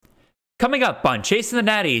Coming up on Chasing the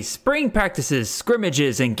Natty, spring practices,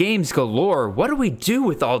 scrimmages, and games galore. What do we do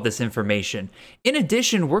with all this information? In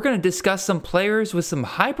addition, we're going to discuss some players with some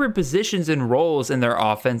hybrid positions and roles in their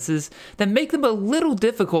offenses that make them a little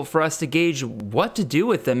difficult for us to gauge what to do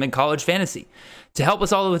with them in college fantasy. To help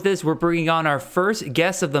us all with this, we're bringing on our first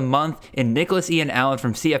guest of the month in Nicholas Ian Allen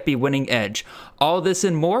from CFBWinningEdge. All this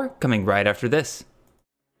and more coming right after this.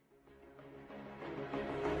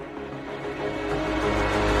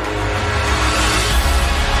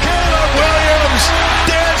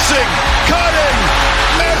 Cutting,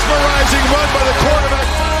 mesmerizing run by the quarterback.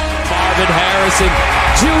 Marvin Harrison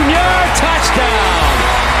Jr. touchdown.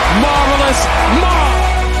 Marvelous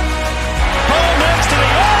Marv. Ball next to the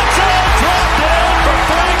end zone. Dropped down for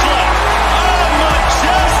Franklin. Oh,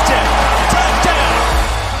 majestic touchdown.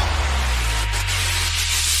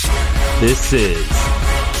 This is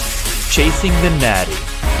Chasing the Natty,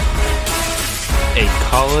 a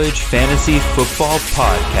college fantasy football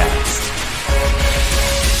podcast.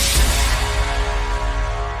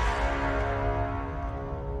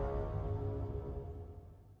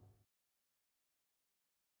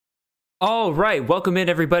 All right, welcome in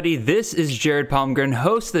everybody. This is Jared Palmgren,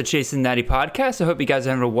 host of the Chasing Natty podcast. I hope you guys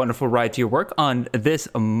are having a wonderful ride to your work on this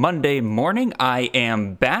Monday morning. I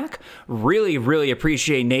am back. Really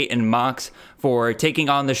appreciate Nate and Mox for taking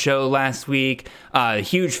on the show last week.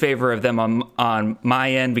 Huge favor of them on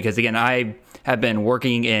my end because, again, I have been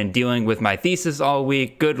working and dealing with my thesis all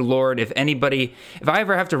week. Good Lord, if I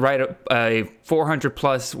ever have to write a 400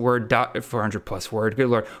 plus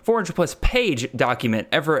page document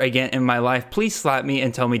ever again in my life, please slap me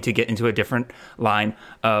and tell me to get into a different line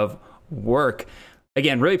of work.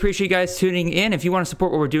 Again, really appreciate you guys tuning in. If you want to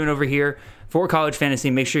support what we're doing over here for college fantasy,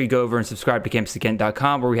 make sure you go over and subscribe to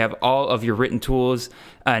CampusToKent.com, where we have all of your written tools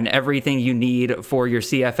and everything you need for your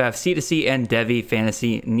CFF, C2C, and Devy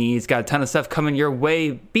fantasy needs. Got a ton of stuff coming your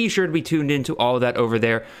way. Be sure to be tuned into all of that over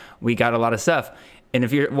there. We got a lot of stuff. And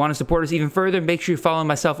if you want to support us even further, make sure you follow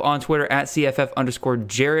myself on Twitter at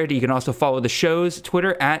CFF_Jared. You can also follow the show's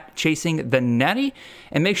Twitter at Chasing the Natty.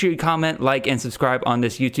 And make sure you comment, like, and subscribe on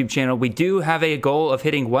this YouTube channel. We do have a goal of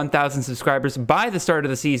hitting 1,000 subscribers by the start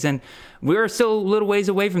of the season. We're still a little ways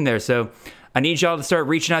away from there, so I need y'all to start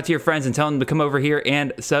reaching out to your friends and telling them to come over here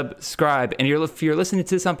and subscribe. And if you're listening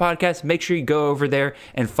to this on podcast, make sure you go over there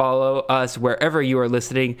and follow us wherever you are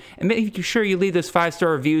listening. And make sure you leave those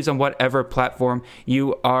 5-star reviews on whatever platform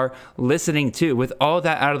you are listening to. With all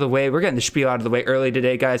that out of the way, we're getting the spiel out of the way early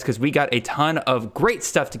today, guys, because we got a ton of great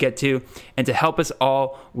stuff to get to. And to help us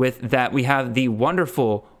all with that, we have the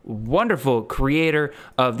wonderful creator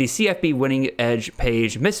of the CFB Winning Edge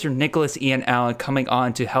page, Mr. Nicholas Ian Allen, coming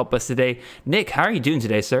on to help us today. Nick, how are you doing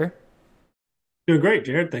today, sir? Doing great,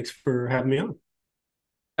 Jared. Thanks for having me on.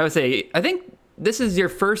 I would say, I think this is your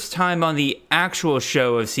first time on the actual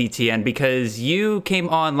show of CTN because you came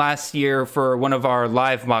on last year for one of our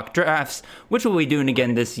live mock drafts, which we'll be doing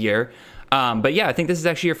again this year. But yeah, I think this is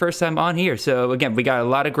actually your first time on here. So again, we got a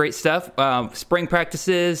lot of great stuff, spring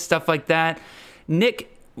practices, stuff like that. Nick,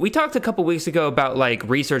 we talked a couple weeks ago about like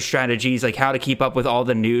research strategies, like how to keep up with all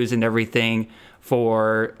the news and everything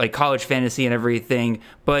for like college fantasy and everything.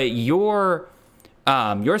 But your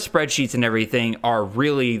spreadsheets and everything are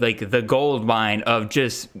really like the gold mine of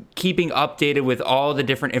just keeping updated with all the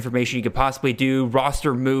different information you could possibly do,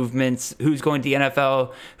 roster movements, who's going to the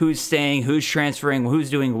NFL, who's staying, who's transferring, who's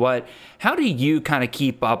doing what. How do you kind of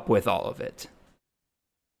keep up with all of it?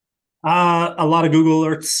 A lot of Google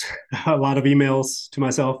alerts, a lot of emails to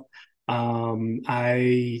myself. You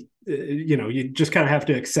just kind of have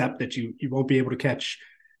to accept that you won't be able to catch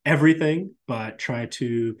everything, but try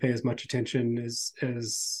to pay as much attention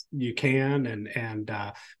as you can and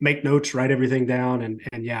make notes, write everything down.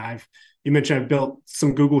 And yeah, you mentioned I've built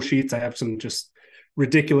some Google Sheets. I have some just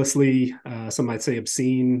ridiculously, some might say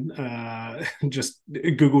obscene, just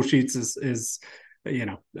Google Sheets is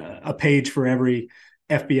a page for every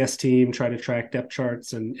FBS team, try to track depth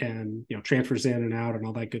charts and transfers in and out and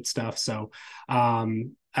all that good stuff. So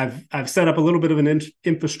I've set up a little bit of an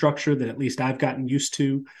infrastructure that at least I've gotten used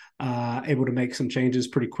to, able to make some changes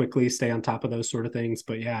pretty quickly, stay on top of those sort of things.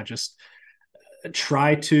 But yeah, just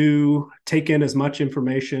try to take in as much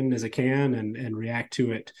information as I can and react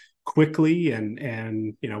to it quickly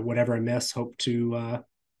and whatever I miss, hope to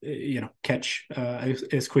catch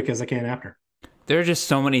as quick as I can after. There are just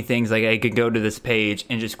so many things, like I could go to this page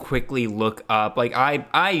and just quickly look up. Like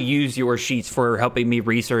I use your sheets for helping me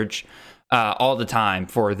research all the time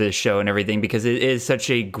for this show and everything, because it is such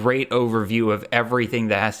a great overview of everything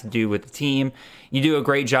that has to do with the team. You do a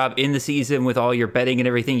great job in the season with all your betting and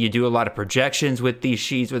everything. You do a lot of projections with these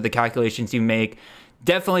sheets, with the calculations you make.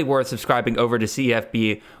 definitely worth subscribing over to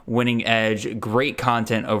CFB Winning Edge. Great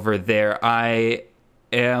content over there.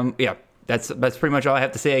 That's pretty much all I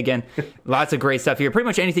have to say. Again, lots of great stuff here. Pretty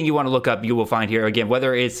much anything you want to look up, you will find here. Again,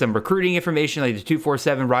 whether it's some recruiting information like the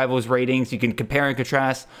 247 rivals ratings, you can compare and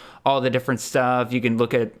contrast all the different stuff. You can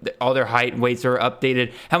look at all their height and weights are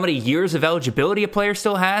updated. How many years of eligibility a player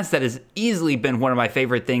still has. That has easily been one of my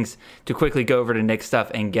favorite things to quickly go over to Nick's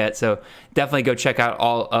stuff and get. So definitely go check out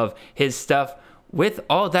all of his stuff. With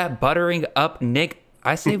all that buttering up, Nick,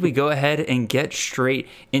 I say we go ahead and get straight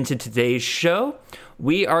into today's show.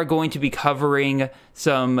 We are going to be covering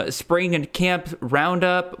some spring and camp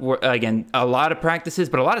roundup. Again, a lot of practices,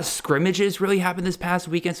 but a lot of scrimmages really happened this past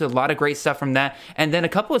weekend, so a lot of great stuff from that. And then a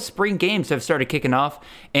couple of spring games have started kicking off,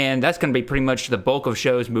 and that's going to be pretty much the bulk of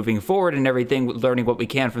shows moving forward and everything, learning what we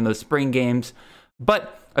can from those spring games.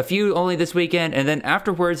 But a few only this weekend, and then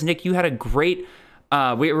afterwards, Nick, you had a great...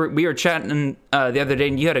 we were chatting the other day,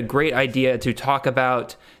 and you had a great idea to talk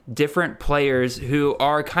about different players who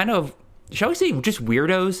are kind of, shall we say, just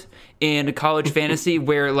weirdos in college fantasy,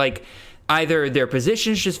 where like either their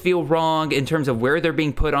positions just feel wrong in terms of where they're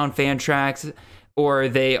being put on fan tracks, or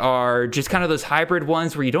they are just kind of those hybrid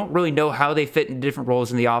ones where you don't really know how they fit in different roles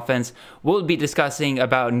in the offense. We'll be discussing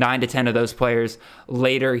about 9 to 10 of those players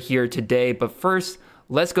later here today. But first,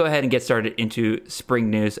 let's go ahead and get started into spring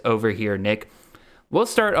news over here, Nick. We'll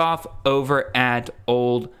start off over at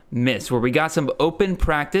Ole Miss, where we got some open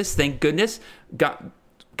practice. Thank goodness.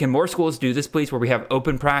 Can more schools do this, please, where we have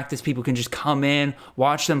open practice? People can just come in,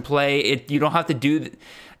 watch them play. You don't have to do...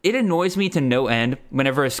 It annoys me to no end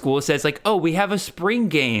whenever a school says, like, oh, we have a spring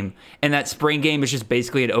game, and that spring game is just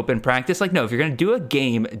basically an open practice. Like, no, if you're going to do a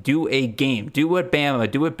game, do a game. Do what Bama,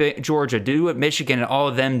 do what Georgia, do what Michigan, and all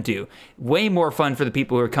of them do. Way more fun for the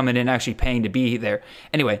people who are coming in actually paying to be there.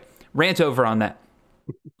 Anyway, rant over on that.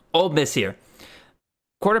 Ole Miss here.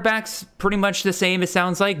 Quarterback's pretty much the same, it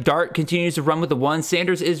sounds like. Dart continues to run with the ones.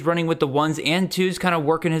 Sanders is running with the ones and twos, kind of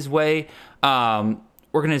working his way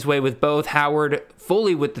with both. Howard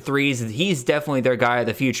fully with the threes. He's definitely their guy of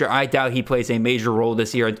the future. I doubt he plays a major role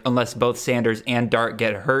this year unless both Sanders and Dart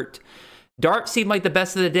get hurt. Dart seemed like the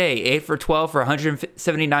best of the day. 8 for 12 for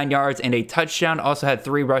 179 yards and a touchdown. Also had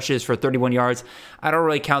 3 rushes for 31 yards. I don't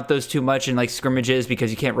really count those too much in like scrimmages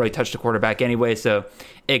because you can't really touch the quarterback anyway, so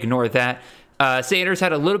ignore that. Sanders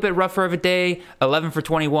had a little bit rougher of a day. 11 for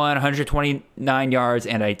 21, 129 yards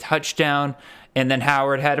and a touchdown. And then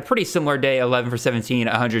Howard had a pretty similar day. 11 for 17,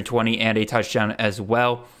 120 and a touchdown as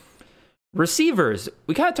well. Receivers,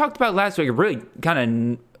 we kind of talked about last week. Really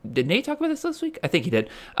kind of... Did Nate talk about this last week? I think he did.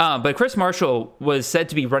 But Chris Marshall was said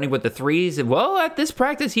to be running with the threes. And, well, at this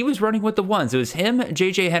practice, he was running with the ones. It was him,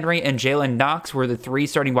 J.J. Henry, and Jalen Knox were the 3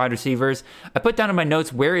 starting wide receivers. I put down in my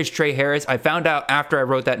notes, where is Trey Harris? I found out after I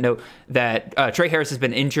wrote that note that Trey Harris has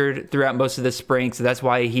been injured throughout most of the spring, so that's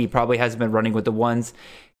why he probably hasn't been running with the ones.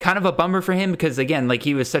 Kind of a bummer for him because, again, like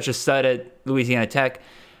he was such a stud at Louisiana Tech.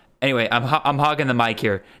 Anyway, I'm hogging the mic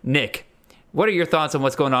here. Nick, what are your thoughts on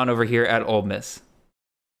what's going on over here at Ole Miss?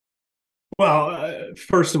 Well,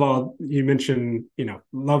 first of all, you mentioned,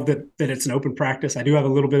 love that it's an open practice. I do have a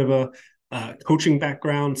little bit of a coaching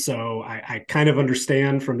background, so I kind of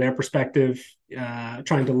understand from their perspective,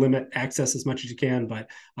 trying to limit access as much as you can. But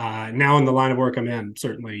now in the line of work I'm in,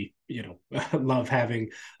 certainly, love having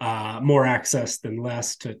more access than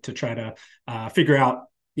less to try to figure out,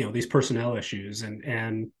 these personnel issues.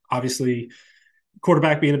 And obviously,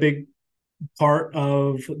 quarterback being a big part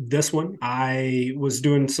of this one. I was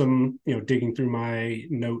doing some, digging through my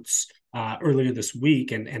notes earlier this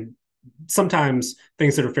week, and sometimes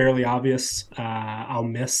things that are fairly obvious I'll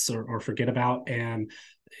miss or forget about. And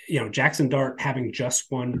Jackson Dart having just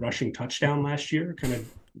one rushing touchdown last year kind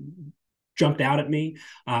of jumped out at me.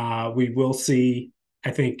 We will see, I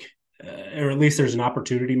think, or at least there's an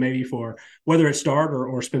opportunity maybe for whether it's Dart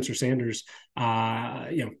or Spencer Sanders,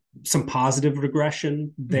 some positive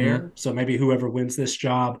regression there. Mm-hmm. So maybe whoever wins this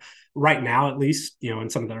job right now, at least, in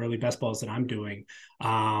some of the early best balls that I'm doing,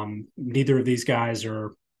 neither of these guys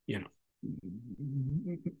are,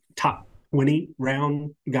 top 20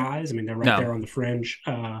 round guys. I mean, they're right there on the fringe,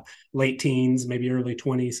 late teens, maybe early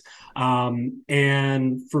 20s.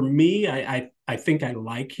 And for me, I think I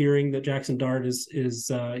like hearing that Jackson Dart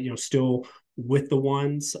is still with the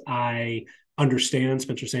ones. I understand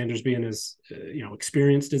Spencer Sanders being as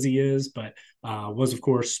experienced as he is, but was of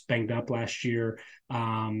course banged up last year.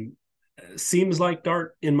 Seems like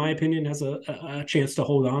Dart, in my opinion, has a chance to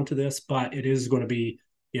hold on to this, but it is going to be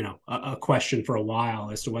a question for a while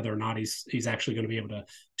as to whether or not he's actually going to be able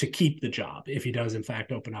to keep the job if he does in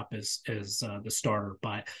fact open up as the starter.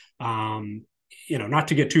 But not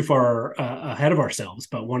to get too far ahead of ourselves,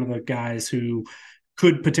 but one of the guys who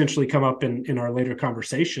could potentially come up in our later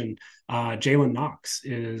conversation, Jalen Knox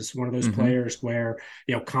is one of those players where,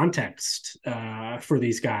 context for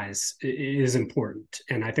these guys is important.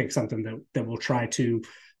 And I think something that we'll try to,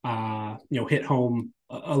 hit home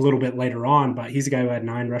a little bit later on, but he's a guy who had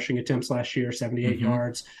 9 rushing attempts last year, 78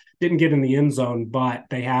 yards, didn't get in the end zone, but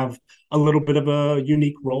they have a little bit of a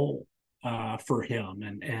unique role for him.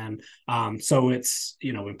 And so it's,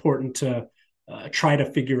 important to try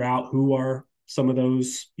to figure out who are some of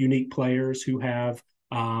those unique players who have,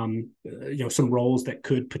 some roles that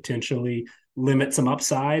could potentially limit some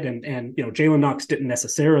upside. And Jalen Knox didn't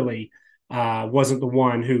necessarily wasn't the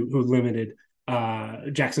one who limited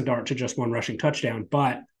Jackson Dart to just 1 rushing touchdown,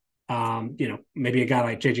 but maybe a guy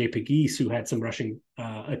like JJ Pegues who had some rushing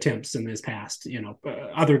attempts in his past,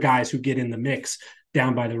 other guys who get in the mix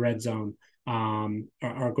down by the red zone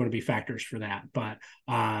are going to be factors for that. But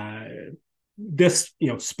this,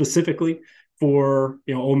 specifically for,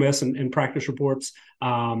 Ole Miss and practice reports,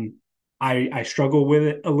 I struggle with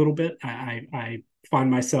it a little bit. I find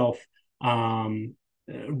myself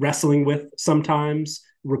wrestling with sometimes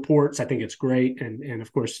reports. I think it's great. And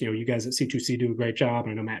of course, you guys at C2C do a great job.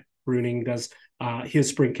 I know Matt Bruning does his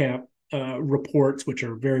spring camp reports, which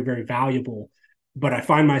are very, very valuable. But I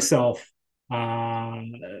find myself,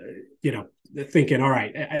 thinking, all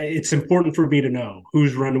right, it's important for me to know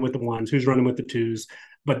who's running with the 1s, who's running with the 2s.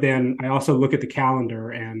 But then I also look at the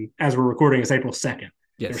calendar, and as we're recording, it's April 2nd.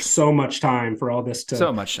 Yes. There's so much time for all this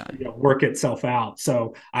to work itself out.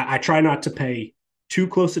 So I try not to pay too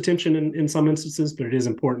close attention in some instances, but it is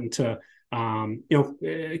important to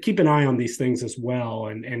keep an eye on these things as well,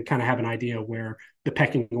 and kind of have an idea where the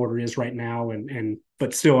pecking order is right now,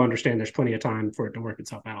 but still understand there's plenty of time for it to work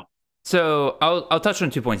itself out. So I'll touch on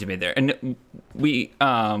 2 points you made there, and we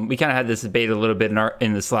kind of had this debate a little bit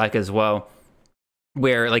in the Slack as well,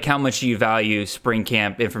 where like how much do you value spring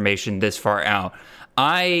camp information this far out.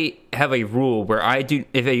 I have a rule where I do,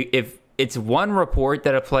 if it's one report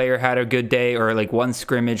that a player had a good day, or like one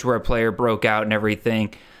scrimmage where a player broke out and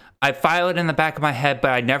everything, I file it in the back of my head,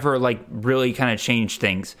 but I never like really kind of change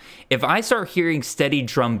things. If I start hearing steady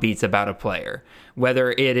drum beats about a player,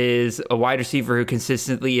 whether it is a wide receiver who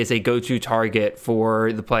consistently is a go-to target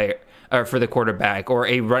for the player, or for the quarterback, or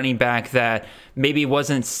a running back that maybe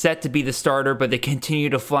wasn't set to be the starter, but they continue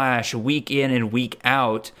to flash week in and week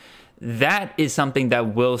out, that is something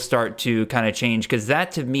that will start to kind of change, because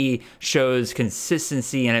that to me shows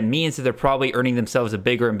consistency, and it means that they're probably earning themselves a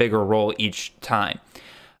bigger and bigger role each time.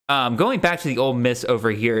 Going back to the Ole Miss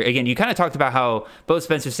over here, again, you kind of talked about how both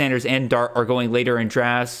Spencer Sanders and Dart are going later in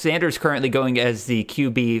drafts. Sanders currently going as the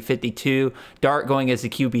QB 52, Dart going as the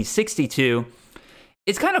QB 62.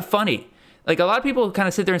 It's kind of funny. Like, a lot of people kind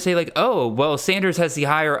of sit there and say, like, oh, well, Sanders has the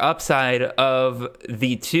higher upside of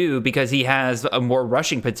the 2 because he has a more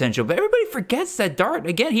rushing potential. But everybody forgets that Dart,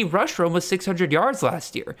 again, he rushed for almost 600 yards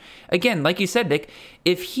last year. Again, like you said, Nick,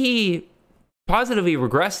 if he positively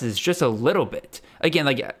regresses just a little bit, again,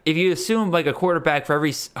 like if you assume like a quarterback for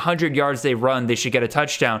every 100 yards they run, they should get a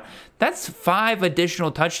touchdown. That's 5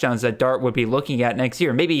 additional touchdowns that Dart would be looking at next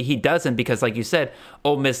year. Maybe he doesn't because, like you said,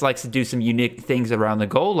 Ole Miss likes to do some unique things around the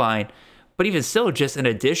goal line. But even still, just an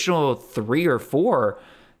additional 3 or 4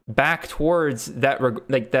 back towards that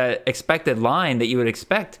that expected line that you would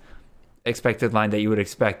expect.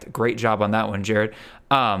 Great job on that one, Jared.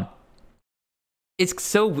 It's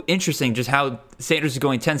so interesting just how Sanders is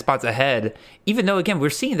going 10 spots ahead, even though, again,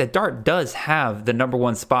 we're seeing that Dart does have the number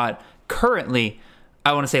 1 spot currently.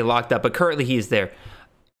 I want to say locked up, but currently he is there.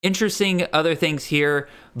 Interesting other things here.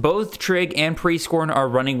 Both Trig and Prescorn are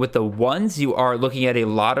running with the 1s. You are looking at a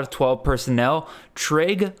lot of 12 personnel.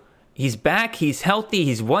 Trig, he's back. He's healthy.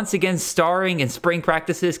 He's once again starring in spring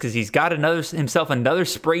practices because he's got himself another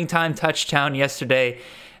springtime touchdown yesterday.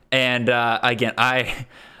 And again,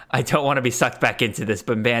 I don't want to be sucked back into this,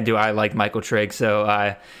 but man, do I like Michael Trigg.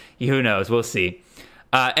 So who knows? We'll see.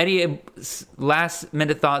 Any last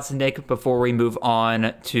minute thoughts, Nick, before we move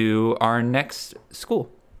on to our next school?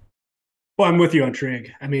 Well, I'm with you on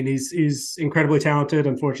Trigg. I mean, he's incredibly talented.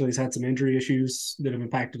 Unfortunately, he's had some injury issues that have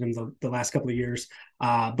impacted him the last couple of years.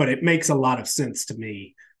 But it makes a lot of sense to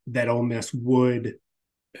me that Ole Miss would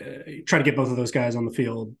try to get both of those guys on the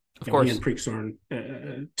field, of course, he and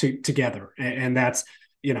Preeksorn together. And that's,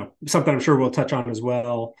 something I'm sure we'll touch on as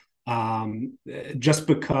well. Just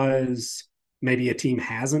because maybe a team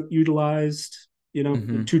hasn't utilized,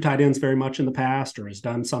 2 tight ends very much in the past, or has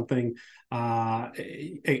done something.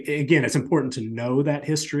 Again, it's important to know that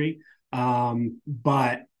history.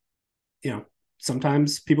 But,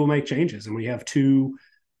 sometimes people make changes, and when you have 2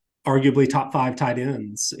 arguably top 5 tight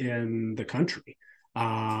ends in the country.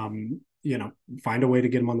 Find a way to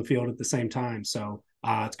get them on the field at the same time. So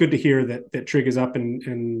it's good to hear that Trig is up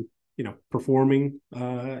and performing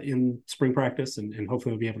in spring practice, and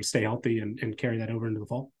hopefully we'll be able to stay healthy and carry that over into the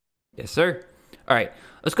fall. Yes, sir. All right,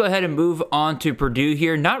 let's go ahead and move on to Purdue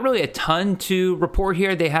here. Not really a ton to report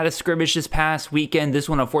here. They had a scrimmage this past weekend. This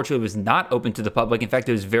one, unfortunately, was not open to the public. In fact,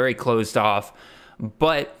 it was very closed off.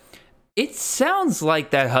 But it sounds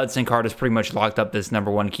like that Hudson Card has pretty much locked up this number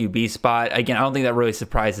 1 QB spot. Again, I don't think that really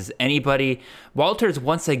surprises anybody. Walters,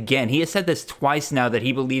 once again, he has said this twice now that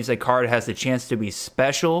he believes that Card has the chance to be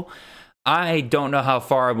special. I don't know how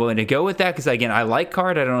far I'm willing to go with that because, again, I like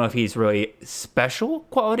Card. I don't know if he's really special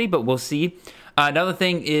quality, but we'll see. Another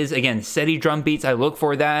thing is, again, steady drum beats. I look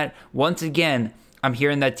for that. Once again, I'm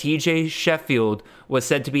hearing that TJ Sheffield was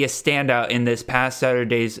said to be a standout in this past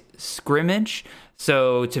Saturday's scrimmage.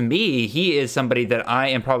 So to me, he is somebody that I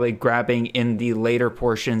am probably grabbing in the later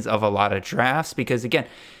portions of a lot of drafts because, again,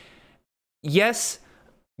 yes,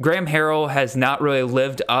 Graham Harrell has not really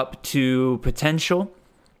lived up to potential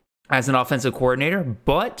as an offensive coordinator,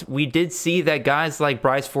 but we did see that guys like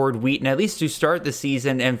Bryce Ford Wheaton, at least to start the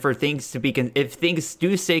season, and for things to be, if things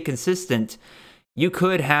do stay consistent, you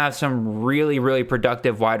could have some really, really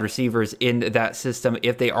productive wide receivers in that system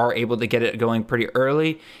if they are able to get it going pretty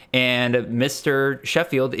early. And Mr.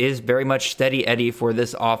 Sheffield is very much steady Eddie for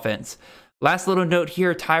this offense. Last little note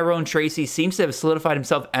here, Tyrone Tracy seems to have solidified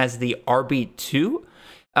himself as the RB2.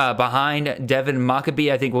 Behind Devin Maccabee.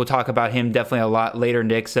 I think we'll talk about him definitely a lot later,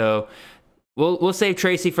 Nick. So we'll save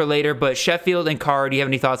Tracy for later. But Sheffield and Carr, do you have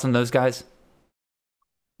any thoughts on those guys?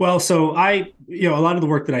 Well, so a lot of the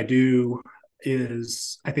work that I do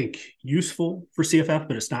is, I think, useful for CFF,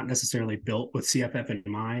 but it's not necessarily built with CFF in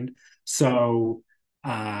mind. So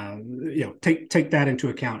take that into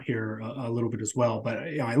account here a little bit as well. But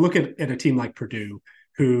I look at a team like Purdue,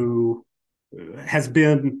 who has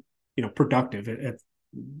been productive at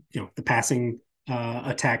the passing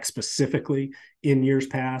attack specifically in years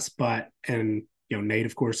past, and Nate,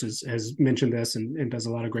 of course, has mentioned this and does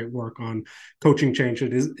a lot of great work on coaching change.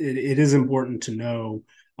 It is important to know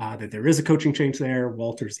that there is a coaching change there.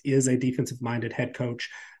 Walters is a defensive-minded head coach.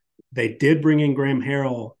 They did bring in Graham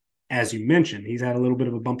Harrell, as you mentioned. He's had a little bit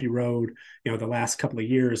of a bumpy road, the last couple of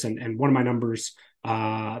years, and one of my numbers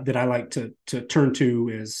that I like to turn to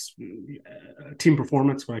is team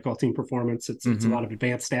performance. What I call team performance. It's a lot of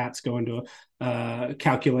advanced stats go into a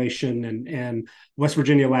calculation, and West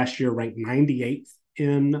Virginia last year ranked 98th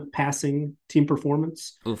in passing team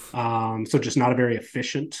performance. So just not a very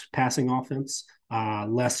efficient passing offense.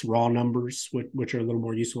 Less raw numbers, which are a little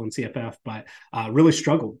more useful in CFF, but really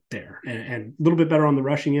struggled there, and a little bit better on the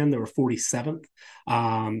rushing end. They were 47th.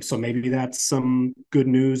 So maybe that's some good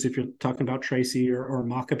news if you're talking about Tracy or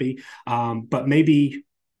Maccabee. But maybe,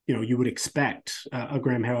 you would expect a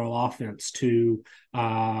Graham Harrell offense to,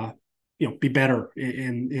 be better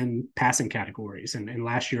in passing categories. And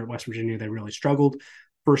last year at West Virginia, they really struggled.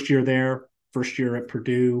 First year there, first year at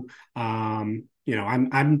Purdue. I'm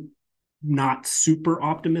not super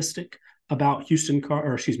optimistic about Hudson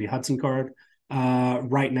Card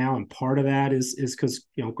right now, and part of that is because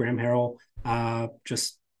Graham Harrell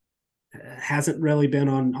just hasn't really been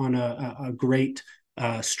on a great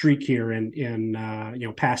streak here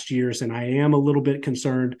in past years, and I am a little bit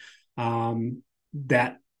concerned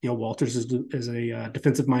that Walters is a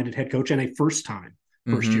defensive-minded head coach and a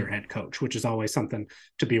first-year head coach, which is always something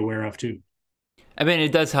to be aware of too. I mean,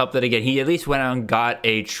 it does help that, again, he at least went out and got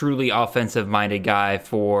a truly offensive-minded guy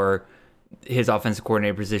for his offensive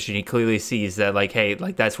coordinator position. He clearly sees that, hey,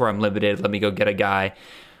 that's where I'm limited. Let me go get a guy.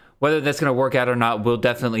 Whether that's going to work out or not, we'll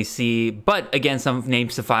definitely see. But, again, some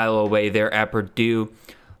names to file away there at Purdue.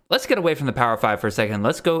 Let's get away from the Power 5 for a second.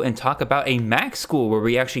 Let's go and talk about a MAC school where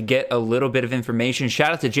we actually get a little bit of information.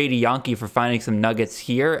 Shout out to JD Yankee for finding some nuggets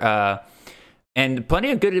here. And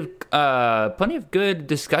plenty of good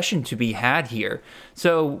discussion to be had here.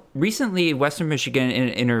 So recently, Western Michigan, in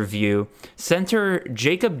an interview, center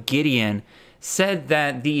Jacob Gideon said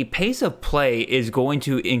that the pace of play is going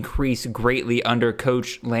to increase greatly under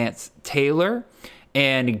Coach Lance Taylor.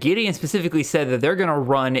 And Gideon specifically said that they're going to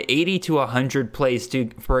run 80 to 100 plays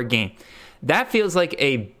per a game. That feels like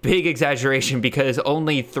a big exaggeration because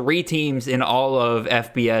only 3 teams in all of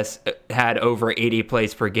FBS had over 80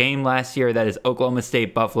 plays per game last year. That is Oklahoma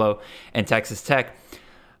State, Buffalo, and Texas Tech.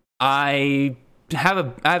 I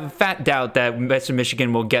have a fat doubt that Western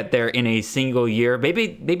Michigan will get there in a single year,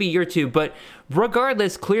 maybe year 2. But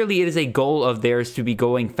regardless, clearly it is a goal of theirs to be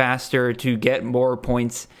going faster, to get more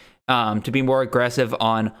points, to be more aggressive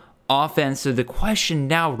on offense. So the question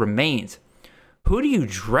now remains, who do you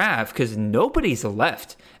draft? Because nobody's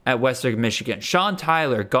left at Western Michigan. Sean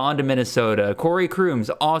Tyler, gone to Minnesota. Corey Crooms,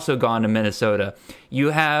 also gone to Minnesota. You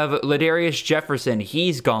have Ladarius Jefferson,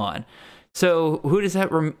 he's gone. So who does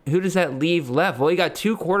that leave left? Well, you got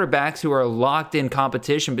two quarterbacks who are locked in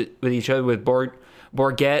competition with each other with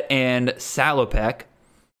Bourget and Salopek.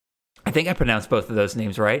 I think I pronounced both of those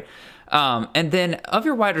names right. And then of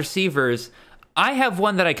your wide receivers, I have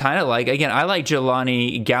one that I kind of like. Again, I like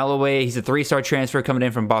Jelani Galloway. He's a 3-star transfer coming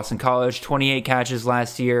in from Boston College, 28 catches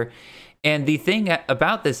last year. And the thing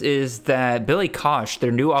about this is that Billy Kosh,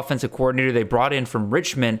 their new offensive coordinator they brought in from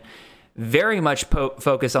Richmond, very much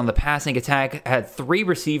focused on the passing attack, had 3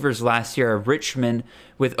 receivers last year at Richmond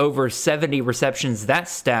with over 70 receptions. That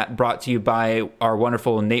stat brought to you by our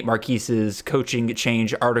wonderful Nate Marquise's Coaching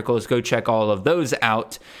Change articles. Go check all of those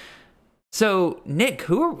out. So, Nick,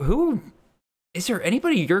 who is there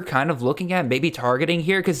anybody you're kind of looking at, maybe targeting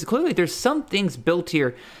here? Because clearly there's some things built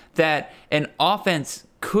here that an offense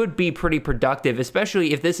could be pretty productive,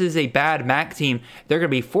 especially if this is a bad MAC team. They're going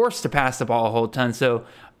to be forced to pass the ball a whole ton. So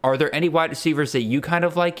are there any wide receivers that you kind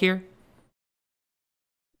of like here?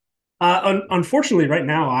 Unfortunately, right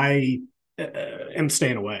now, I am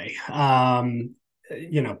staying away.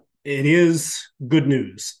 It is good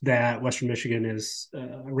news that Western Michigan is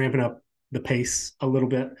ramping up the pace a little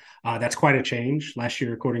bit. That's quite a change. Last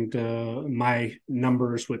year, according to my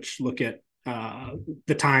numbers, which look at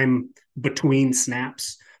the time between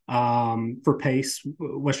snaps for pace,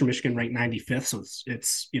 Western Michigan ranked 95th. So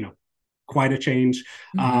it's quite a change.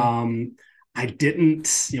 Mm-hmm.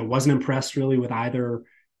 I wasn't impressed really with either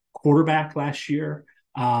quarterback last year.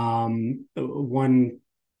 One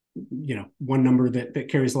number that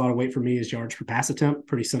carries a lot of weight for me is yards per pass attempt.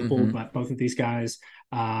 Pretty simple, mm-hmm. But both of these guys,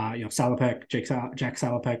 Salopek, Jack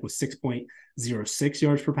Salopek was 6.06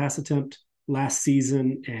 yards per pass attempt last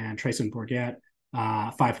season, and Trayson Bourget,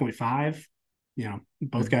 5.5.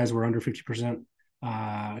 Both guys were under 50%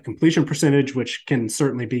 completion percentage, which can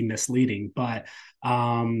certainly be misleading, but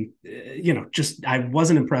I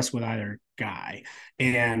wasn't impressed with either guy,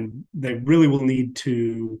 and they really will need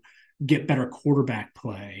to get better quarterback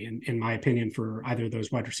play, in my opinion, for either of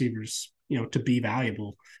those wide receivers, to be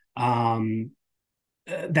valuable.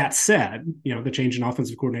 That said, the change in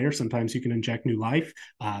offensive coordinator, sometimes you can inject new life.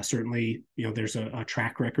 Certainly, there's a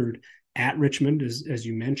track record at Richmond, as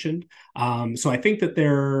you mentioned. So I think that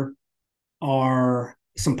there are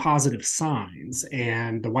some positive signs,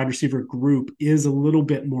 and the wide receiver group is a little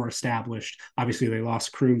bit more established. Obviously, they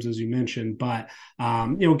lost Crooms, as you mentioned, but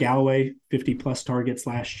Galloway, 50 plus targets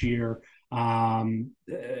last year. Maybe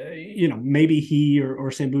he or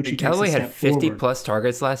Sambucci. Galloway had 50 forward. Plus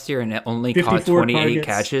targets last year and only caught 28 targets.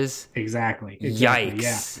 Catches. Exactly. Yikes!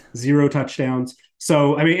 Yeah. 0 touchdowns.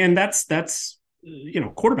 So and that's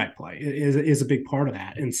quarterback play is a big part of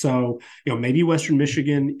that. And so maybe Western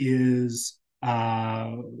Michigan is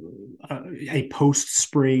a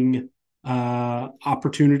post-spring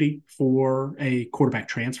opportunity for a quarterback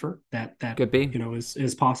transfer that could be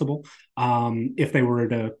is possible if they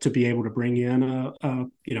were to be able to bring in a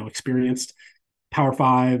experienced Power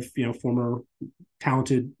 5 former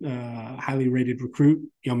talented highly rated recruit.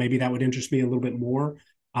 Maybe that would interest me a little bit more,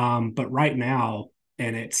 but right now,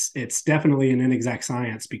 and it's definitely an inexact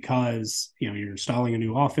science, because you're installing a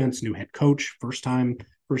new offense, new head coach, first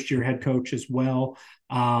year head coach as well.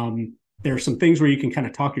 There are some things where you can kind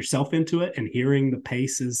of talk yourself into it, and hearing the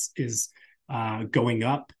pace is going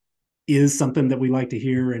up is something that we like to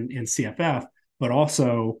hear in CFF. But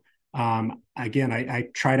also, again, I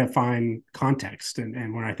try to find context,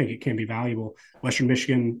 and when I think it can be valuable. Western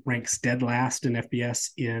Michigan ranks dead last in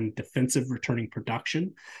FBS in defensive returning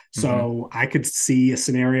production. So I could see a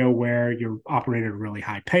scenario where you're operating at a really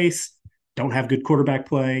high pace, don't have good quarterback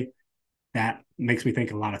play. That makes me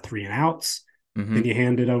think a lot of 3 and outs. Mm-hmm. Then you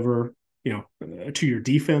hand it over, to your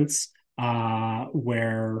defense,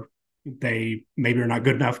 where they maybe are not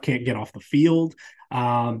good enough, can't get off the field,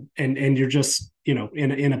 and you're just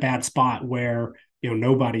in a bad spot where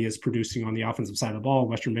nobody is producing on the offensive side of the ball.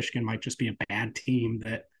 Western Michigan might just be a bad team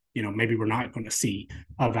that maybe we're not going to see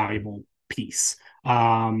a valuable piece.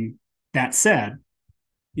 That said,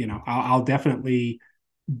 I'll definitely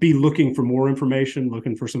be looking for more information,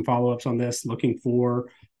 looking for some follow-ups on this, looking for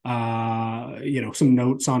some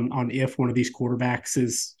notes on if one of these quarterbacks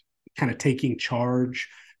is kind of taking charge,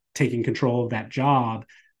 taking control of that job,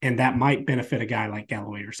 and that might benefit a guy like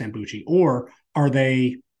Galloway or Sambucci. Or are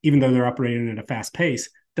they, even though they're operating at a fast pace,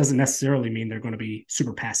 doesn't necessarily mean they're going to be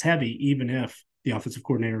super pass heavy, even if the offensive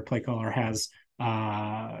coordinator, play caller has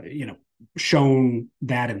shown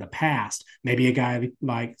that in the past. Maybe a guy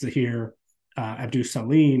like Zahir Abdus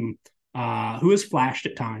Salim who has flashed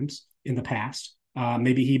at times in the past.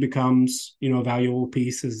 Maybe he becomes, a valuable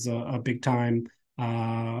piece as a big time.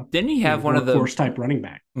 Didn't he have one of the type running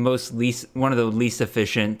back? One of the least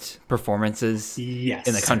efficient performances yes.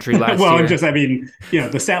 in the country last well, year?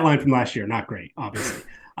 The stat line from last year, not great, obviously.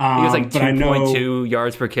 He was like 2.2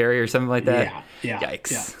 yards per carry or something like that. Yeah.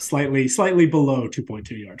 Yikes. Yeah. Slightly below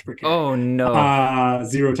 2.2 yards per carry. Oh no.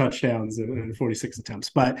 0 touchdowns and 46 attempts.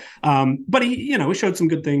 But he, he showed some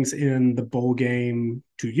good things in the bowl game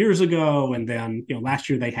 2 years ago. And then, last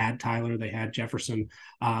year they had Tyler, they had Jefferson.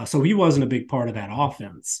 So he wasn't a big part of that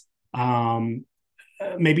offense.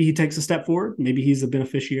 Maybe he takes a step forward. Maybe he's a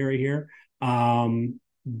beneficiary here.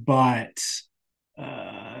 But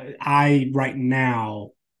I right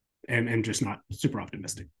now am just not super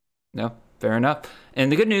optimistic. No, fair enough. And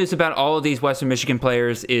the good news about all of these Western Michigan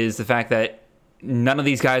players is the fact that none of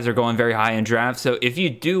these guys are going very high in drafts. So if you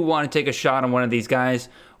do want to take a shot on one of these guys,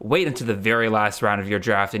 wait until the very last round of your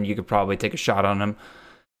draft and you could probably take a shot on them.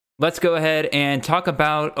 Let's go ahead and talk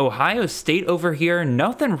about Ohio State over here.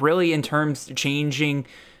 Nothing really in terms of changing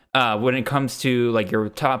when it comes to like your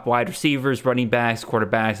top wide receivers, running backs,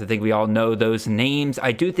 quarterbacks. I think we all know those names.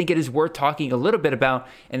 I do think it is worth talking a little bit about,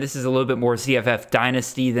 and this is a little bit more CFF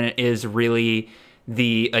dynasty than it is really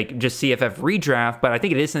the just CFF redraft, but I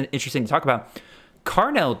think it is interesting to talk about.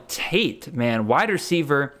 Carnell Tate, man, wide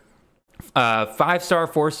receiver, 5-star,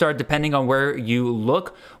 4-star, depending on where you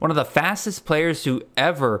look. One of the fastest players to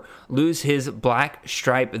ever lose his black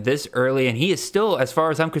stripe this early, and he is still, as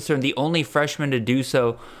far as I'm concerned, the only freshman to do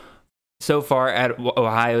so far at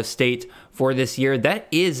Ohio State for this year. That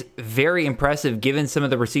is very impressive given some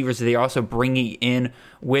of the receivers that they're also bringing in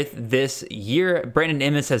with this year.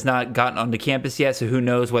 Brandon Emmis has not gotten onto campus yet, so who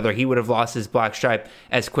knows whether he would have lost his black stripe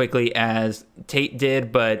as quickly as Tate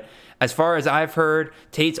did, but as far as I've heard,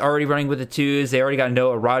 Tate's already running with the twos. They already got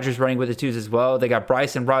Noah Rogers running with the twos as well. They got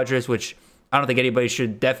Bryson Rogers, which I don't think anybody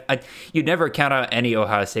should you'd never count out any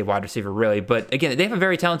Ohio State wide receiver, really. But again, they have a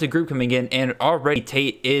very talented group coming in, and already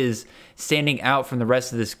Tate is standing out from the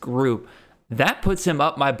rest of this group. That puts him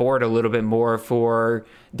up my board a little bit more for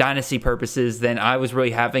dynasty purposes than I was really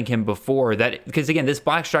having him before. That because again, this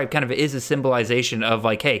black stripe kind of is a symbolization of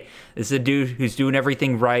like, hey, this is a dude who's doing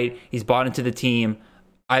everything right. He's bought into the team.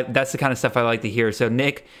 That's the kind of stuff I like to hear. So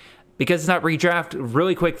Nick, because it's not redraft,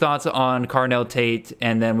 really quick thoughts on Carnell Tate,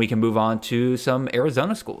 and then we can move on to some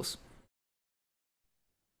Arizona schools.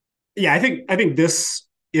 Yeah, I think this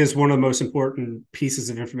is one of the most important pieces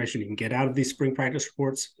of information you can get out of these spring practice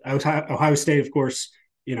reports. Ohio State, of course,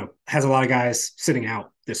 has a lot of guys sitting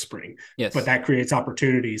out this spring. Yes. But that creates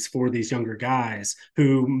opportunities for these younger guys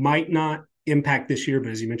who might not impact this year, but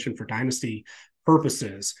as you mentioned, for dynasty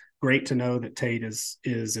purposes, great to know that Tate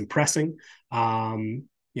is impressing.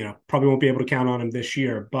 Probably won't be able to count on him this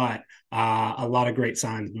year, but a lot of great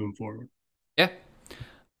signs moving forward. Yeah.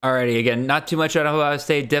 Alrighty, again, not too much out of Ohio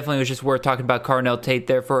State. Definitely was just worth talking about Carnell Tate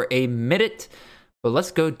there for a minute. But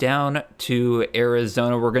let's go down to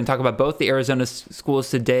Arizona. We're going to talk about both the Arizona schools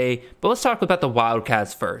today, but let's talk about the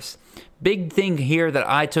Wildcats first. Big thing here that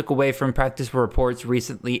I took away from practice reports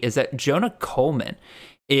recently is that Jonah Coleman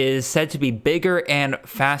is said to be bigger and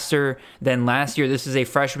faster than last year. This is a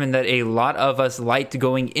freshman that a lot of us liked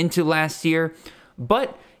going into last year,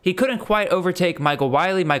 but he couldn't quite overtake Michael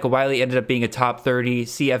Wiley. Michael Wiley ended up being a top 30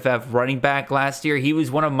 CFF running back last year. He was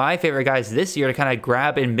one of my favorite guys this year to kind of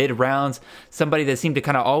grab in mid-rounds, somebody that seemed to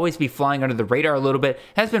kind of always be flying under the radar a little bit,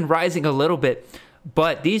 has been rising a little bit.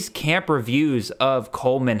 But these camp reviews of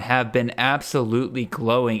Coleman have been absolutely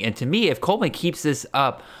glowing. And to me, if Coleman keeps this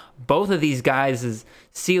up, both of these guys'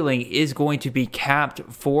 ceiling is going to be capped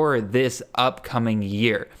for this upcoming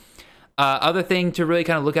year. Other thing to really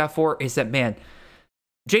kind of look out for is that, man,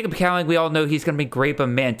 Jacob Cowling, we all know he's going to be great, but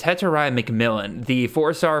man, Tetariah McMillan, the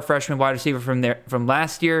 4-star freshman wide receiver from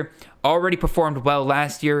last year, already performed well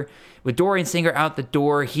last year. With Dorian Singer out the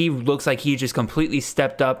door, he looks like he just completely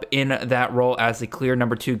stepped up in that role as the clear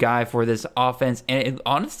number 2 guy for this offense. And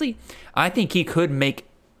honestly, I think he could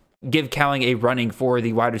give Cowling a running for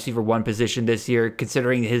the wide receiver 1 position this year,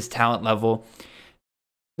 considering his talent level.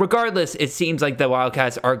 Regardless, it seems like the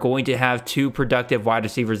Wildcats are going to have 2 productive wide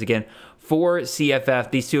receivers again for CFF.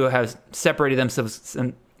 These 2 have separated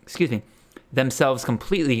themselves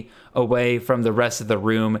completely away from the rest of the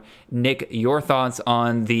room. Nick, your thoughts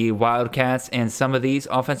on the Wildcats and some of these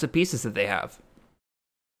offensive pieces that they have?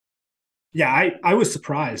 Yeah, I was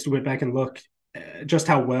surprised. Went back and looked just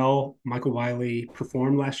how well Michael Wiley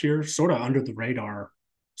performed last year, sort of under the radar,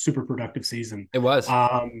 super productive season. It was.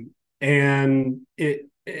 And it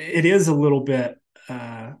is a little bit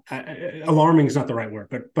alarming is not the right word,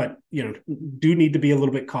 but do need to be a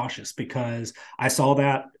little bit cautious, because I saw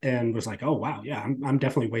that and was like, oh wow, yeah, I'm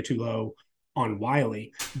definitely way too low on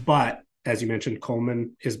Wiley. But as you mentioned,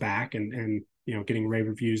 Coleman is back and getting rave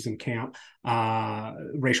reviews in camp.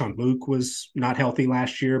 Rayshon Luke was not healthy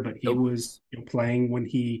last year, but he was playing when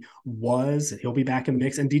he was. He'll be back in the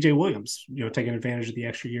mix. And DJ Williams, taking advantage of the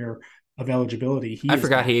extra year of eligibility. I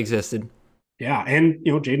forgot he existed. Yeah, and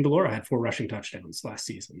Jaden DeLora had 4 rushing touchdowns last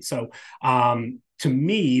season. So to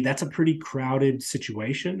me, that's a pretty crowded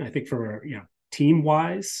situation. I think for team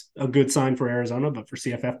wise, a good sign for Arizona, but for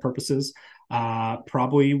CFF purposes,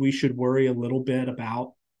 probably we should worry a little bit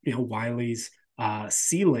about Wiley's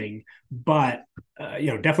ceiling. But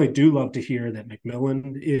definitely do love to hear that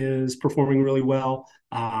McMillan is performing really well.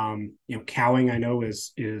 Cowing, I know,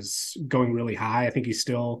 is going really high. I think he's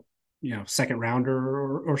still second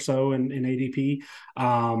rounder or so in ADP.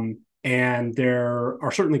 And there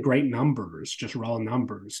are certainly great numbers, just raw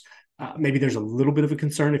numbers. Maybe there's a little bit of a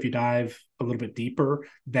concern if you dive a little bit deeper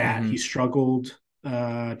that he struggled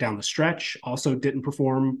down the stretch, also didn't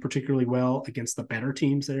perform particularly well against the better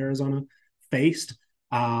teams that Arizona faced.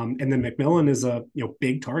 And then McMillan is a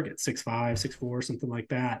big target, 6'5", 6'4", something like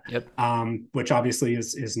that. Yep. Which obviously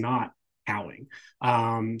is not Cowing.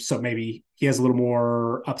 So maybe he has a little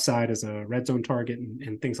more upside as a red zone target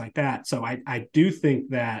and things like that. So I do think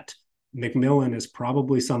that McMillan is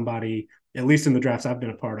probably somebody, at least in the drafts I've been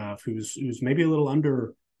a part of, who's maybe a little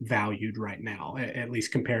undervalued right now, at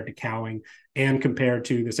least compared to Cowing and compared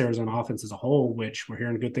to this Arizona offense as a whole, which we're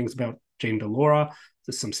hearing good things about Jaden DeLora,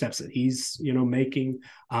 some steps that he's making,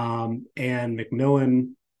 and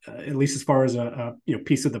McMillan, at least as far as a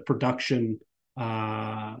piece of the production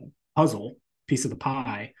puzzle, piece of the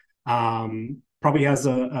pie, probably has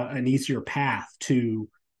an easier path to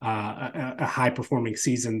a high performing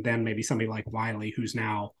season than maybe somebody like Wiley, who's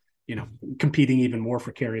now competing even more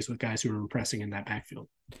for carries with guys who are impressing in that backfield.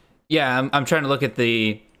 Yeah, I'm trying to look at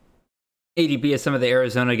the ADP of some of the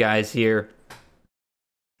Arizona guys here.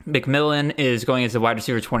 McMillan is going as a wide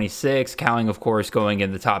receiver 26. Cowing, of course, going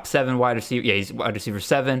in the top 7 wide receiver. Yeah, he's wide receiver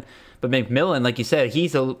 7. But McMillan, like you said,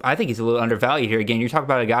 I think he's a little undervalued here. Again, you're talking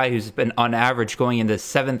about a guy who's been on average going in the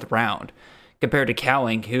 7th round compared to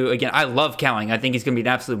Cowing, who, again, I love Cowing. I think he's going to be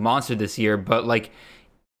an absolute monster this year. But,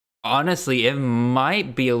 honestly, it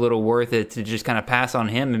might be a little worth it to just kind of pass on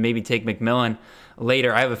him and maybe take McMillan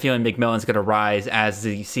later. I have a feeling McMillan's going to rise as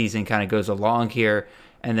the season kind of goes along here.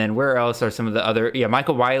 And then where else are some of the other... Yeah,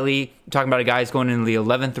 Michael Wiley, talking about a guy who's going in the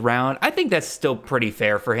 11th round. I think that's still pretty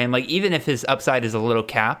fair for him. Even if his upside is a little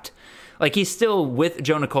capped, he's still, with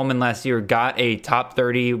Jonah Coleman last year, got a top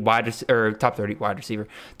 30 running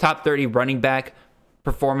back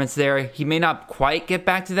performance there. He may not quite get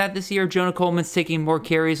back to that this year. Jonah Coleman's taking more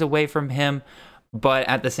carries away from him. But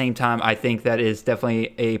at the same time, I think that is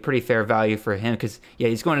definitely a pretty fair value for him because, yeah,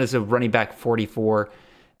 he's going as a running back 44.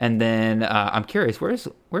 And then I'm curious, where's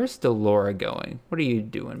DeLora going? What are you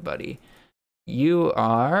doing, buddy?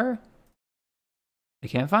 I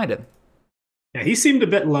can't find him. Yeah, he seemed a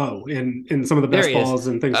bit low in some of the best balls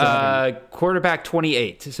and things like that. Quarterback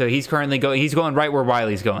 28. So he's currently going right where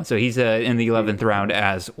Wiley's going. So he's in the 11th round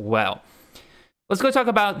as well. Let's go talk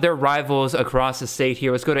about their rivals across the state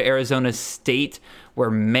here. Let's go to Arizona State, where,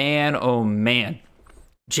 man, oh man,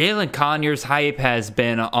 Jalen Conyers' hype has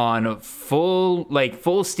been on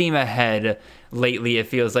full steam ahead lately. It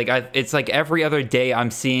feels like it's like every other day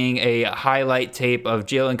I'm seeing a highlight tape of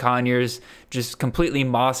Jalen Conyers just completely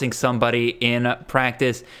mossing somebody in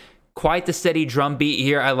practice. Quite the steady drumbeat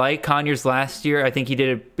here. I like Conyers last year. I think he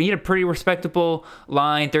had a pretty respectable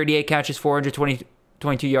line, 38 catches,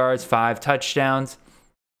 422 yards, 5 touchdowns.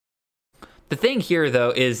 The thing here,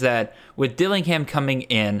 though, is that with Dillingham coming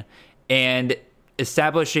in and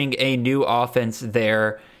establishing a new offense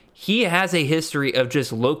there, he has a history of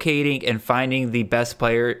just locating and finding his best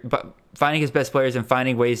players and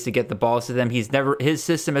finding ways to get the balls to them. His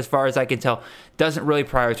system, as far as I can tell, doesn't really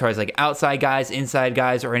prioritize outside guys, inside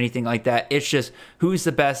guys, or anything like that. It's just who's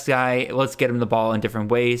the best guy. Let's get him the ball in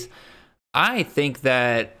different ways. I think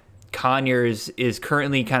that Conyers is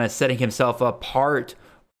currently kind of setting himself apart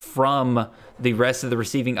from the rest of the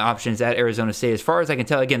receiving options at Arizona State. As far as I can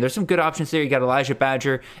tell, again, there's some good options there. You got Elijah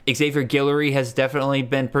Badger. Xavier Guillory has definitely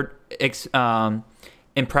been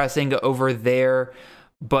impressing over there.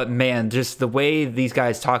 But, man, just the way these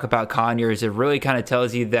guys talk about Conyers, it really kind of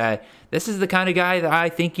tells you that this is the kind of guy that I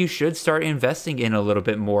think you should start investing in a little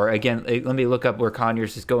bit more. Again, let me look up where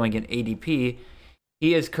Conyers is going in ADP.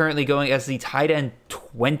 He is currently going as the tight end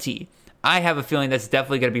 20 I have a feeling that's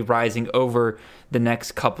definitely going to be rising over the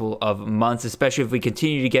next couple of months, especially if we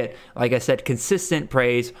continue to get, like I said, consistent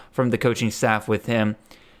praise from the coaching staff with him.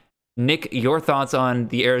 Nick, your thoughts on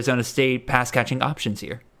the Arizona State pass-catching options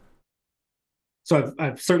here? So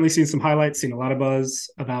I've certainly seen some highlights, seen a lot of buzz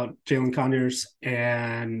about Jalen Conyers,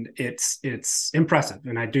 and it's impressive.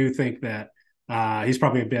 And I do think that he's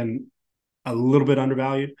probably been a little bit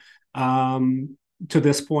undervalued to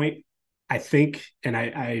this point. I think, and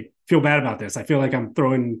I feel bad about this. I feel like I'm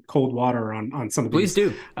throwing cold water on some of these. Please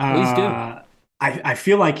do. I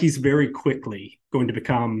feel like he's very quickly going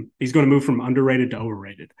to move from underrated to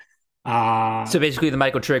overrated. So basically the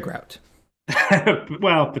Michael Trigg route.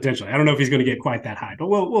 Well, potentially. I don't know if he's going to get quite that high, but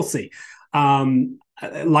we'll see.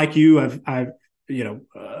 Like you, I've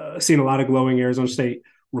seen a lot of glowing Arizona State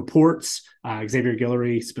reports. Xavier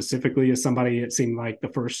Guillory specifically is somebody, it seemed like the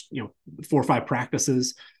first 4 or 5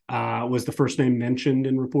 practices was the first name mentioned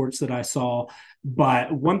in reports that I saw.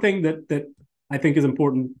 But one thing that I think is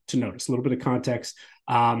important to notice, a little bit of context,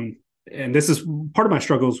 and this is part of my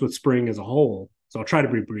struggles with spring as a whole, so I'll try to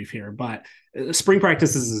be brief here, but spring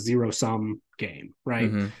practice is a zero-sum game,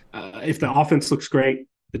 right? Mm-hmm. If the offense looks great,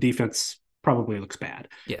 the defense probably looks bad.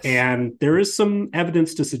 Yes. And there is some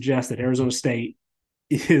evidence to suggest that Arizona State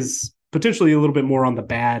is potentially a little bit more on the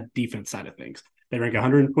bad defense side of things. They rank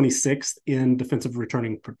 126th in defensive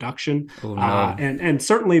returning production. Oh, no. And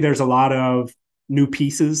certainly there's a lot of new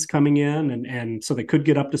pieces coming in, and so they could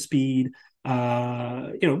get up to speed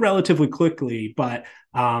relatively quickly, but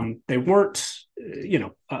they weren't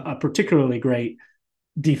a particularly great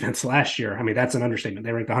defense last year. I mean, that's an understatement.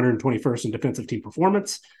 They ranked 121st in defensive team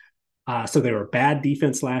performance. So they were bad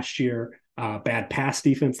defense last year, bad pass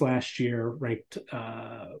defense last year, ranked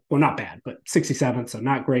not bad, but 67th, so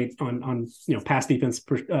not great on pass defense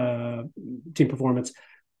team performance.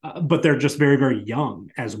 But they're just very, very young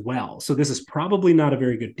as well. So this is probably not a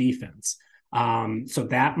very good defense. So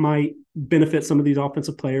that might benefit some of these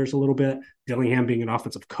offensive players a little bit. Dillingham being an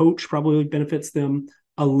offensive coach probably benefits them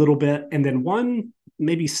a little bit. And then one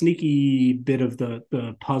maybe sneaky bit of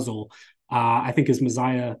the puzzle, I think, is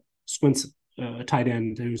Messiah Swinson, tight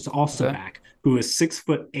end, who's also back, who is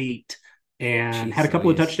 6'8" and had a couple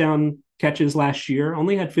of touchdown catches last year,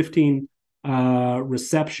 only had 15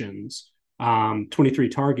 receptions, 23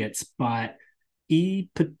 targets, but he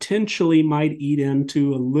potentially might eat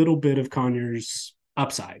into a little bit of Conyers'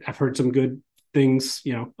 upside. I've heard some good things,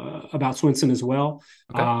 about Swinson as well.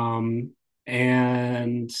 Okay.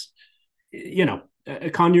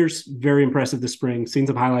 Conyers, very impressive this spring. Seen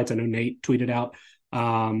some highlights. I know Nate tweeted out,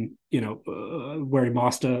 where he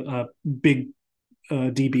lost a big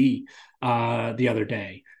DB the other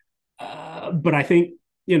day. But I think,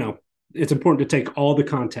 it's important to take all the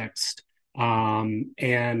context.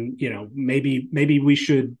 Maybe we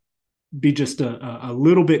should be just a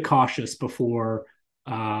little bit cautious before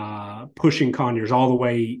pushing Conyers all the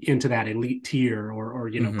way into that elite tier or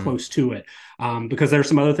close to it, because there's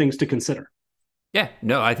some other things to consider. Yeah,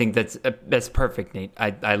 no, I think that's perfect, Nate.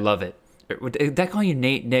 I love it. Did I call you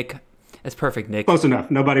Nate, Nick? That's perfect, Nick. Close enough.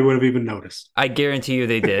 Nobody would have even noticed. I guarantee you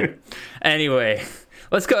they did. Anyway,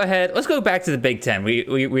 let's go ahead. Let's go back to the Big Ten.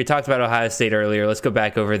 We talked about Ohio State earlier. Let's go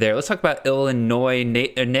back over there. Let's talk about Illinois.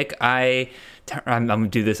 Nick, I'm gonna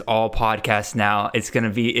do this all podcast now. This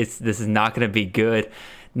is not gonna be good.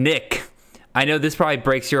 Nick, I know this probably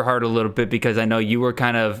breaks your heart a little bit because I know you were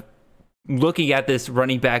kind of looking at this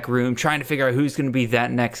running back room, trying to figure out who's gonna be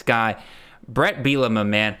that next guy. Brett Bielema, my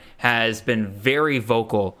man, has been very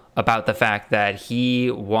vocal about the fact that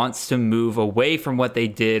he wants to move away from what they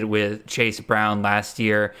did with Chase Brown last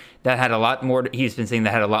year. That had a lot more. He's been saying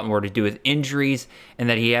that had a lot more to do with injuries, and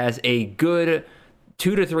that he has a good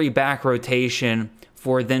 2 to 3 back rotation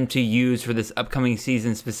for them to use for this upcoming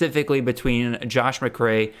season, specifically between Josh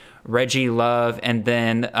McCray, Reggie Love, and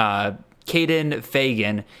then Caden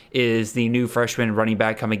Fagan is the new freshman running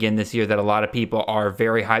back coming in this year that a lot of people are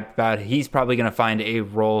very hyped about. He's probably going to find a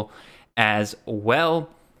role as well.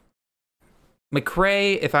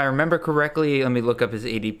 McCray, if I remember correctly, let me look up his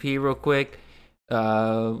ADP real quick.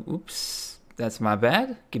 Oops, that's my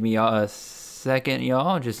bad. Give me a second,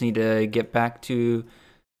 y'all. Just need to get back to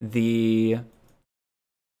there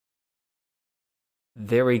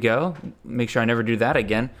we go. Make sure I never do that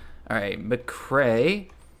again. All right, McCray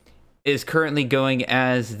is currently going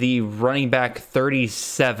as the running back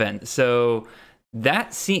 37. So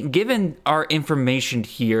given our information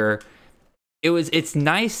here, it's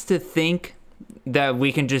nice to think that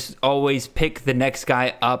we can just always pick the next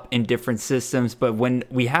guy up in different systems. But when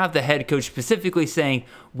we have the head coach specifically saying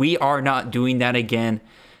we are not doing that again,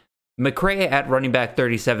 McCray at running back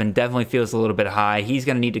 37 definitely feels a little bit high. He's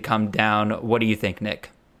going to need to come down. What do you think,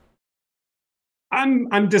 Nick?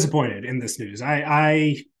 I'm disappointed in this news.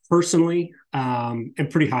 I personally am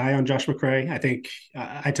pretty high on Josh McCray. I think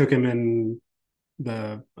I took him in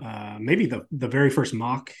the maybe the very first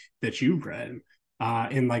mock that you read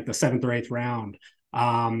in like the 7th or 8th round.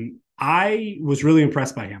 I was really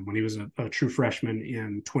impressed by him when he was a true freshman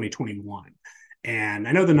in 2021. And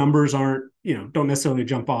I know the numbers don't necessarily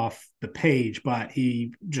jump off the page, but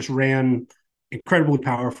he just ran incredibly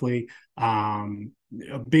powerfully.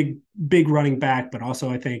 A big running back, but also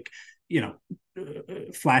I think,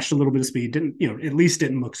 flashed a little bit of speed, at least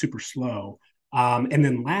didn't look super slow. And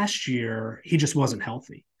then last year, he just wasn't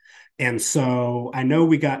healthy. And so I know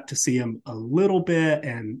we got to see him a little bit,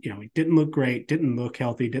 and, he didn't look great, didn't look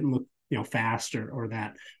healthy, didn't look, fast or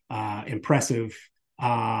that impressive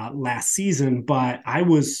last season. But I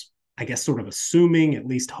was, I guess, sort of assuming, at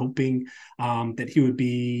least hoping that he would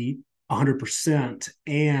be 100%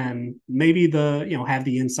 and maybe have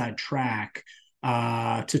the inside track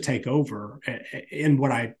to take over in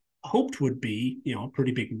what I hoped would be, a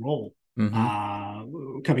pretty big role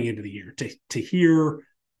coming into the year. To hear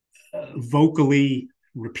vocally,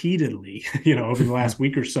 repeatedly, over the last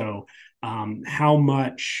week or so, how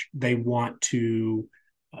much they want to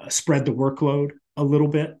spread the workload a little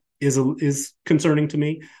bit is concerning to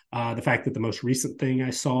me. The fact that the most recent thing I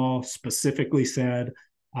saw specifically said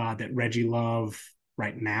that Reggie Love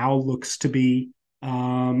right now looks to be,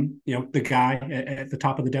 the guy at the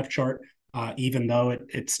top of the depth chart, even though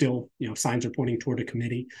it still, signs are pointing toward a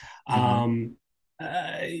committee. The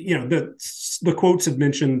quotes have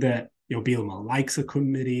mentioned that, Bielema likes a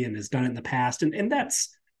committee and has done it in the past. And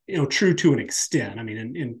that's, true to an extent. I mean,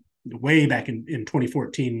 in way back in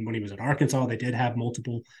 2014, when he was at Arkansas, they did have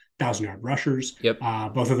multiple 1,000-yard rushers. Yep.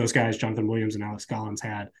 Both of those guys, Jonathan Williams and Alex Collins,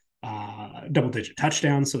 had double-digit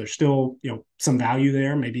touchdowns. So there's still, some value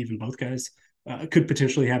there. Maybe even both guys could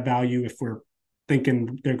potentially have value if we're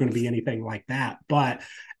thinking they're going to be anything like that. But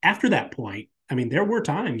after that point, I mean, there were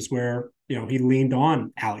times where, he leaned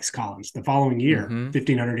on Alex Collins the following year,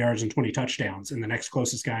 1,500 yards and 20 touchdowns. And the next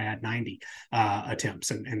closest guy had 90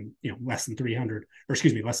 attempts and less than 400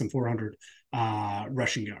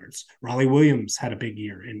 rushing yards. Raleigh Williams had a big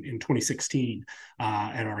year in 2016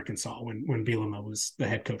 at Arkansas when Bielema was the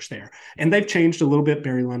head coach there. And they've changed a little bit.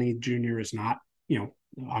 Barry Lunny Jr. is not,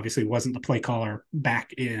 obviously wasn't the play caller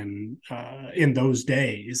back in those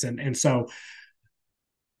days. And so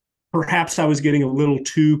perhaps I was getting a little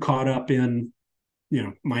too caught up in,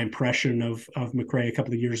 my impression of McCray a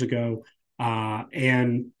couple of years ago.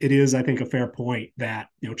 And it is, I think, a fair point that,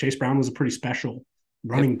 Chase Brown was a pretty special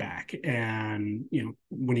running back. And,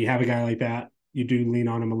 when you have a guy like that, you do lean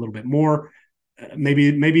on him a little bit more.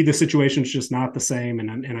 Maybe the situation's just not the same,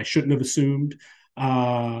 and I shouldn't have assumed.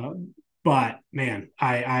 But man,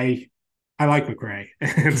 I like McCray.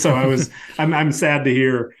 And so I'm sad to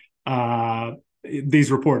hear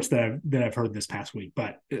these reports that I've heard this past week,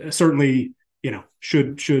 but certainly,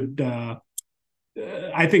 should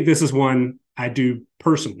I think this is one I do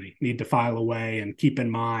personally need to file away and keep in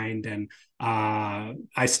mind. And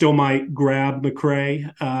I still might grab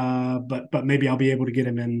McCray, but maybe I'll be able to get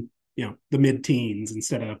him in, the mid-teens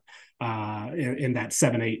instead of in that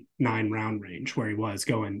 7, 8, 9 round range where he was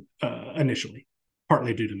going initially,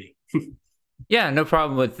 partly due to me. Yeah, no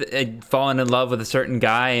problem with falling in love with a certain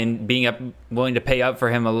guy and being willing to pay up for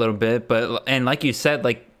him a little bit. And like you said,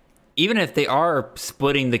 like, even if they are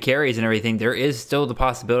splitting the carries and everything, there is still the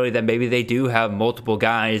possibility that maybe they do have multiple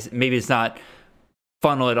guys. Maybe it's not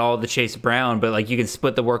funnel it all to Chase Brown, but like you can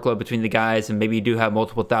split the workload between the guys, and maybe you do have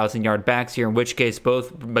multiple 1,000-yard backs here, in which case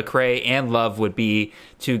both McCray and Love would be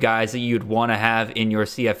two guys that you'd want to have in your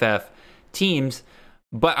CFF teams.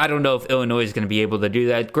 But I don't know if Illinois is going to be able to do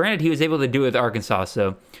that. Granted, he was able to do it with Arkansas,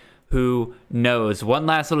 so who knows? One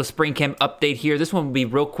last little spring camp update here. This one will be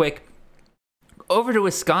real quick. Over to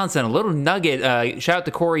Wisconsin, a little nugget. Shout out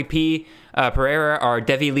to Corey P. Pereira, our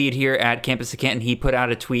Devi lead here at Campus of Canton. He put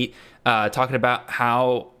out a tweet talking about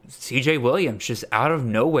how CJ Williams, just out of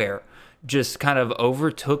nowhere, just kind of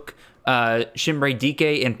overtook Shimray Dike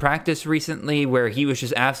in practice recently, where he was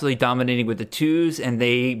just absolutely dominating with the twos, and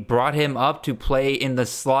they brought him up to play in the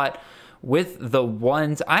slot with the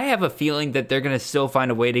ones. I have a feeling that they're going to still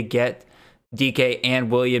find a way to get DK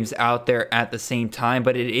and Williams out there at the same time,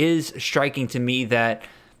 but it is striking to me that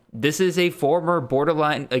this is a former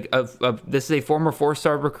borderline, this is a former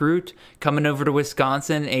 4-star recruit coming over to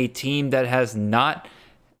Wisconsin, a team that has not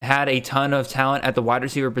had a ton of talent at the wide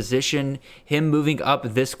receiver position. Him moving up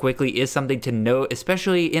this quickly is something to note,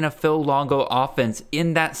 especially in a Phil Longo offense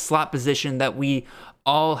in that slot position that we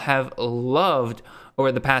all have loved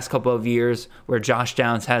over the past couple of years where Josh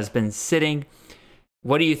Downs has been sitting.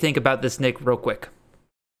 What do you think about this, Nick, real quick?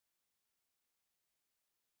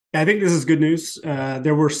 I think this is good news.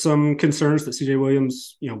 There were some concerns that CJ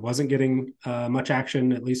Williams, wasn't getting much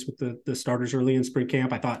action, at least with the starters early in spring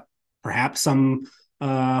camp. I thought perhaps some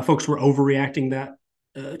folks were overreacting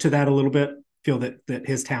to that a little bit, feel that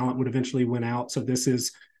his talent would eventually win out. So this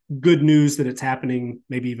is good news that it's happening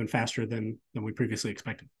maybe even faster than we previously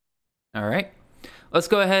expected. All right. Let's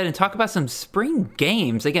go ahead and talk about some spring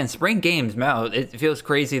games. Again, spring games, Mal, it feels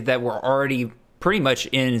crazy that we're already pretty much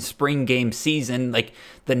in spring game season. Like,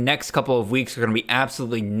 the next couple of weeks are going to be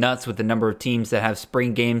absolutely nuts with the number of teams that have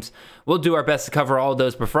spring games. We'll do our best to cover all of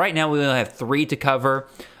those, but for right now, we only have 3 to cover.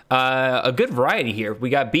 A good variety here. We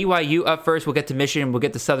got BYU up first. We'll get to Michigan. We'll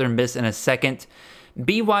get to Southern Miss in a second.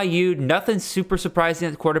 BYU, nothing super surprising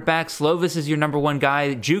at the quarterback. Slovis is your number 1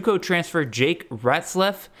 guy. JUCO transfer Jake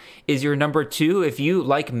Ratzlaff is your number 2. If you,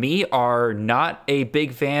 like me, are not a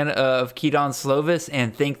big fan of Keaton Slovis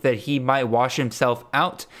and think that he might wash himself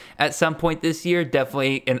out at some point this year,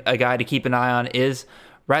 definitely a guy to keep an eye on is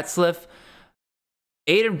Ratzlaff.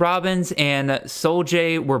 Aiden Robbins and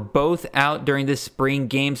Soljay were both out during this spring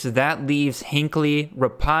game, so that leaves Hinckley,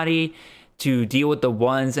 Rapati to deal with the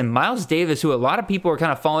ones, and Miles Davis, who a lot of people are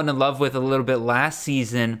kind of falling in love with a little bit last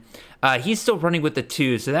season, he's still running with the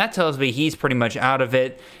 2, so that tells me he's pretty much out of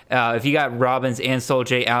it. If you got Robbins and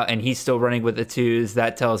Soljay out and he's still running with the 2s,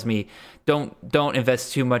 that tells me don't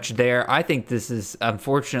invest too much there. I think this is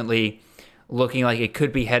unfortunately looking like it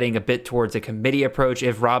could be heading a bit towards a committee approach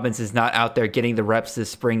if Robbins is not out there getting the reps this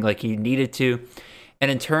spring like he needed to. And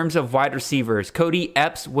in terms of wide receivers, Cody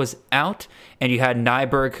Epps was out, and you had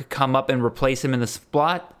Nyberg come up and replace him in the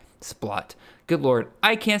Splot. Good Lord,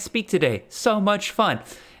 I can't speak today. So much fun.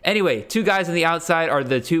 Anyway, 2 guys on the outside are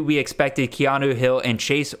the 2 we expected, Keanu Hill and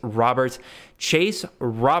Chase Roberts. Chase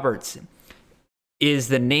Roberts is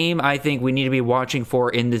the name I think we need to be watching for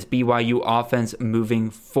in this BYU offense moving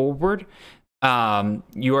forward.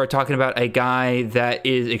 You are talking about a guy that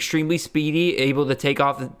is extremely speedy, able to take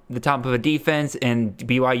off the top of a defense, and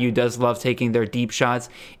BYU does love taking their deep shots.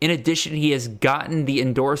 In addition, he has gotten the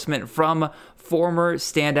endorsement from former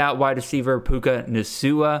standout wide receiver Puka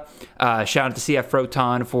Nacua. Shout out to CF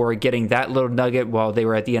Froton for getting that little nugget while they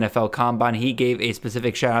were at the NFL Combine. He gave a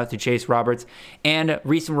specific shout out to Chase Roberts, and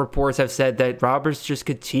recent reports have said that Roberts just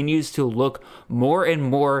continues to look more and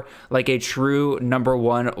more like a true number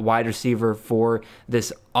 1 wide receiver for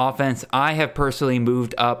this offense. I have personally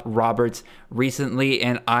moved up Roberts recently,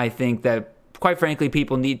 and I think that quite frankly,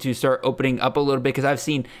 people need to start opening up a little bit because I've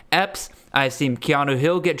seen Epps, I've seen Keanu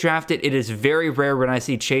Hill get drafted. It is very rare when I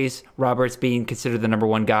see Chase Roberts being considered the number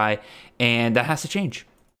 1 guy, and that has to change.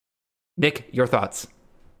 Nick, your thoughts?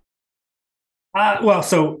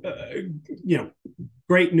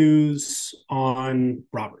 Great news on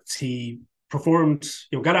Roberts. He performed,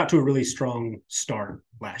 got out to a really strong start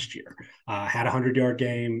last year. Had a 100-yard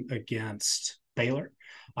game against Baylor,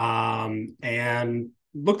 and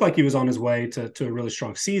looked like he was on his way to a really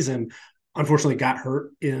strong season. Unfortunately, got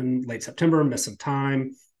hurt in late September, missed some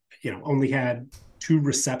time. Only had 2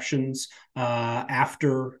 receptions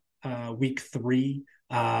after week 3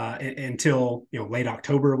 until late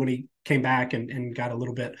October when he came back and got a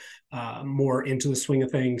little bit more into the swing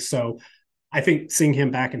of things. So I think seeing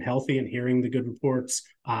him back and healthy and hearing the good reports,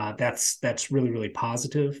 that's really, really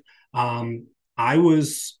positive. I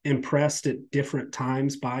was impressed at different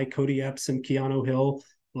times by Cody Epps and Keanu Hill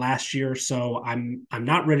last year, so I'm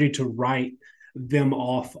not ready to write them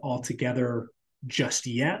off altogether just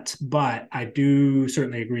yet, but I do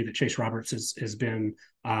certainly agree that Chase Roberts has been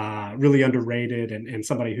really underrated and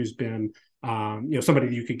somebody who's been somebody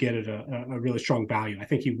that you could get at a really strong value. I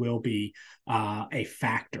think he will be a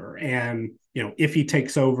factor, and if he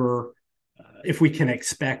takes over, if we can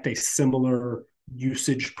expect a similar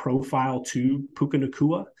usage profile to Puka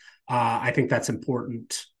Nacua, I think that's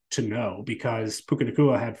important to know because Puka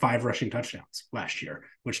Nacua had 5 rushing touchdowns last year,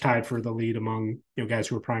 which tied for the lead among guys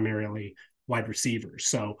who were primarily wide receivers.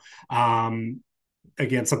 So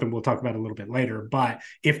again, something we'll talk about a little bit later, but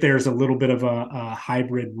if there's a little bit of a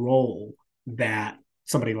hybrid role that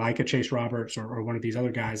somebody like a Chase Roberts or one of these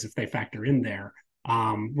other guys, if they factor in there,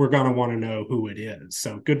 we're going to want to know who it is.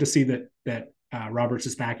 So good to see that Roberts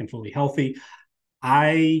is back and fully healthy.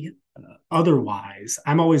 Otherwise,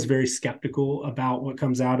 I'm always very skeptical about what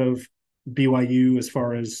comes out of BYU as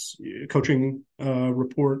far as coaching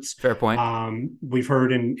reports. Fair point. We've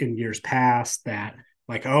heard in years past that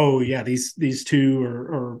these 2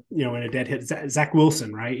 are in a dead hit. Zach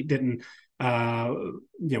Wilson, right? Didn't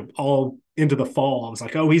all into the fall. I was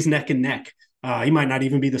like, he's neck and neck He might not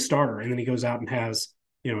even be the starter, and then he goes out and has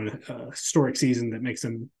a historic season that makes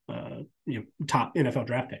him top NFL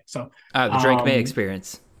draft pick. So the Drake May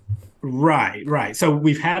experience. Right. So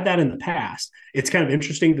we've had that in the past. It's kind of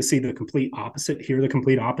interesting to see the complete opposite here,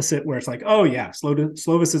 where it's like, oh yeah,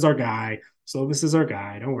 Slovis is our guy.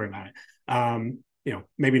 Don't worry about it.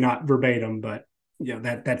 Maybe not verbatim, but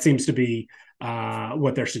that seems to be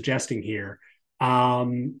what they're suggesting here.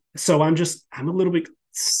 So I'm a little bit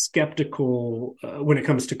skeptical when it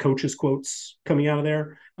comes to coaches' quotes coming out of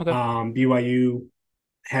there. Okay. BYU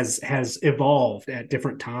has evolved at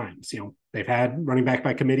different times. They've had running back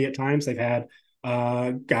by committee at times. They've had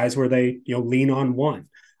guys where they lean on one.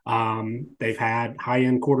 They've had high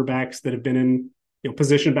end quarterbacks that have been in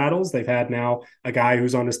position battles. They've had now a guy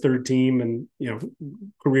who's on his third team and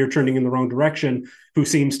career trending in the wrong direction, who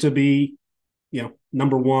seems to be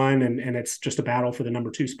number one, and it's just a battle for the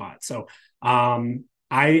number 2 spot. So I'm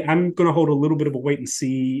going to hold a little bit of a wait and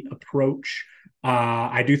see approach.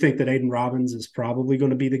 I do think that Aiden Robbins is probably going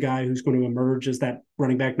to be the guy who's going to emerge as that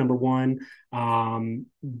running back number 1.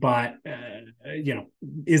 But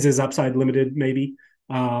is his upside limited? Maybe.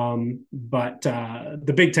 But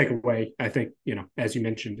the big takeaway, I think, as you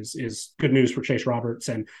mentioned, is good news for Chase Roberts,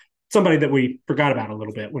 and somebody that we forgot about a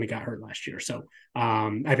little bit when he got hurt last year. So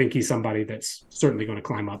I think he's somebody that's certainly going to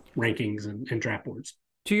climb up rankings and draft boards.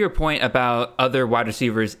 To your point about other wide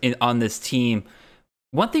receivers on this team,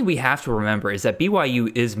 one thing we have to remember is that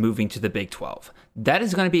BYU is moving to the Big 12. That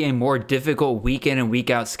is going to be a more difficult week in and week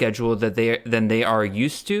out schedule than they are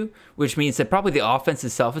used to, which means that probably the offense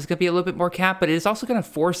itself is going to be a little bit more capped, but it is also going to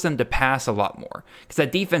force them to pass a lot more, because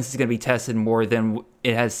that defense is going to be tested more than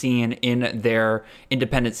it has seen in their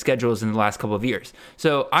independent schedules in the last couple of years.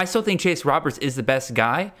 So I still think Chase Roberts is the best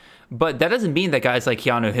guy, but that doesn't mean that guys like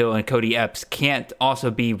Keanu Hill and Cody Epps can't also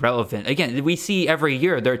be relevant. Again, we see every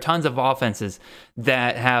year there are tons of offenses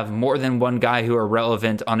that have more than one guy who are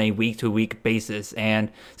relevant on a week-to-week basis. And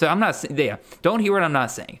so I'm not saying, don't hear what I'm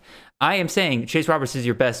not saying. I am saying Chase Roberts is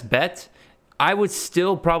your best bet. I would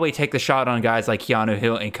still probably take the shot on guys like Keanu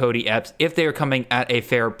Hill and Cody Epps if they are coming at a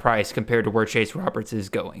fair price compared to where Chase Roberts is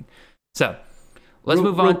going. So let's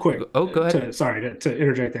move on. Real quick. Oh, go ahead. To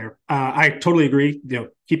interject there. I totally agree.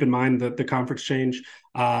 Keep in mind the conference change.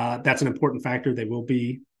 That's an important factor. They will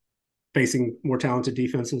be facing more talented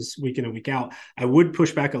defenses week in and week out. I would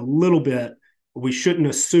push back a little bit. We shouldn't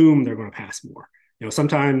assume they're going to pass more.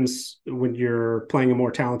 Sometimes when you're playing a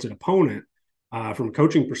more talented opponent, from a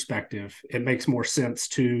coaching perspective, it makes more sense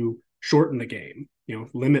to shorten the game,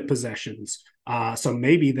 limit possessions. So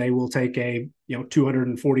maybe they will take a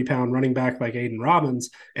 240-pound running back like Aiden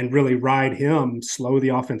Robbins and really ride him, slow the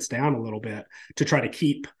offense down a little bit to try to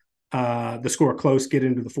keep the score close, get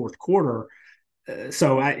into the fourth quarter.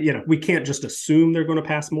 So we can't just assume they're going to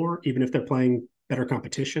pass more, even if they're playing better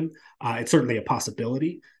competition. It's certainly a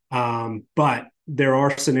possibility, but there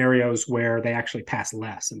are scenarios where they actually pass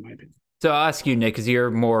less, in my opinion. So I'll ask you, Nick, because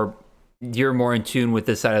you're more in tune with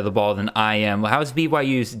this side of the ball than I am. How's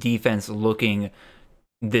BYU's defense looking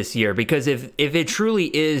this year? Because if it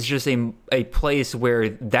truly is just a place where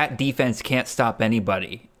that defense can't stop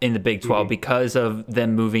anybody in the Big 12 because of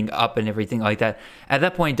them moving up and everything like that, at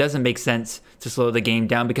that point it doesn't make sense to slow the game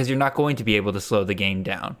down, because you're not going to be able to slow the game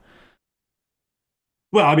down.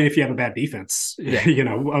 Well, I mean, if you have a bad defense,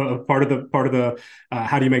 part of the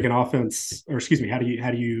how do you make an offense, or excuse me, how do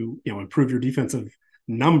you improve your defensive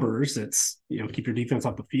numbers? It's keep your defense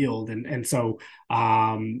off the field, and so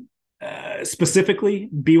specifically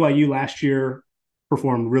BYU last year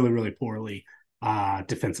performed really, really poorly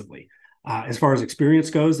defensively. As far as experience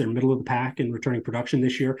goes, they're middle of the pack in returning production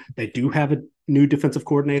this year. They do have a new defensive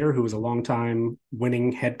coordinator who was a longtime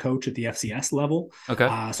winning head coach at the FCS level. Okay,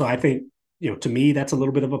 so I think, to me, that's a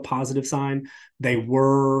little bit of a positive sign. They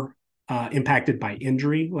were impacted by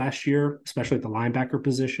injury last year, especially at the linebacker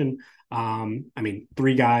position.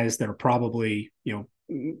 3 guys that are probably,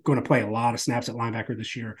 going to play a lot of snaps at linebacker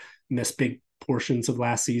this year missed big portions of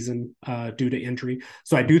last season due to injury.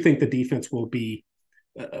 So I do think the defense will be,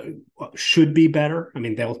 should be better. I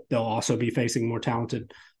mean, they'll also be facing more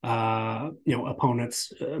talented,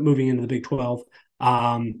 opponents moving into the Big 12.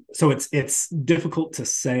 So it's difficult to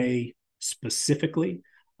say specifically,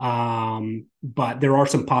 but there are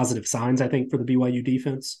some positive signs, I think, for the BYU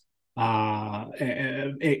defense.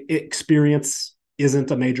 Experience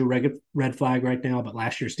isn't a major red flag right now, but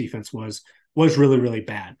last year's defense was really, really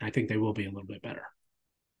bad. I think they will be a little bit better.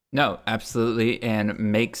 No, absolutely, and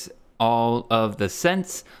makes all of the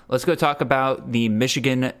sense. Let's go talk about the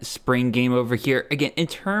Michigan spring game over here. Again, in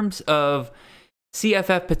terms of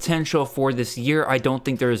CFF potential for this year, I don't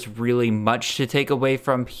think there's really much to take away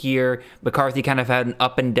from here. McCarthy kind of had an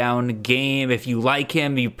up and down game. If you like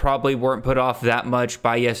him, you probably weren't put off that much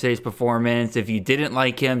by yesterday's performance. If you didn't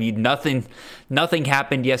like him, nothing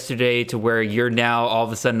happened yesterday to where you're now all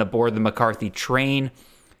of a sudden aboard the McCarthy train.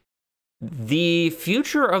 The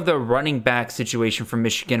future of the running back situation for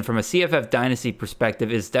Michigan from a CFF dynasty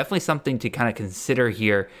perspective is definitely something to kind of consider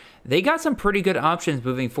here. They got some pretty good options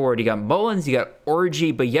moving forward. You got Mullins, you got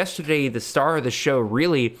Orgy, but yesterday the star of the show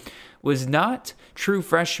really was not true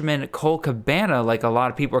freshman Cole Cabana like a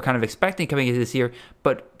lot of people were kind of expecting coming into this year,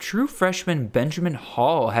 but true freshman Benjamin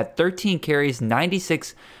Hall had 13 carries,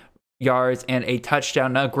 96 yards, and a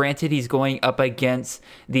touchdown. Now, granted, he's going up against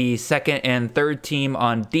the second and third team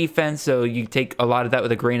on defense, so you take a lot of that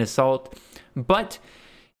with a grain of salt. But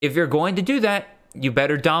if you're going to do that, you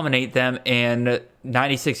better dominate them, and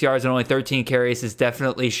 96 yards and only 13 carries is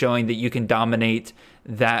definitely showing that you can dominate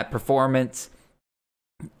that performance.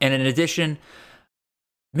 And in addition,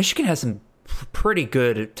 Michigan has some pretty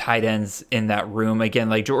good tight ends in that room. Again,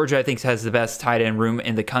 like Georgia, I think has the best tight end room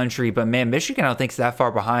in the country, but man, Michigan I don't think is that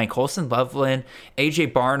far behind. Colson Loveland,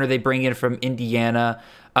 AJ Barner, they bring in from Indiana.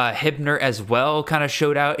 Hibner as well kind of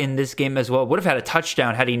showed out in this game as well. Would have had a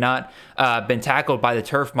touchdown had he not been tackled by the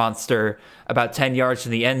turf monster about 10 yards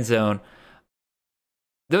from the end zone.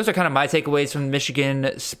 Those are kind of my takeaways from the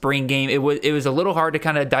Michigan spring game. It was a little hard to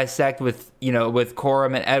kind of dissect with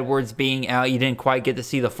Corum and Edwards being out. You didn't quite get to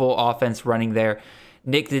see the full offense running there.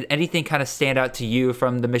 Nick, did anything kind of stand out to you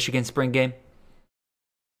from the Michigan spring game?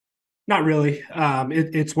 Not really.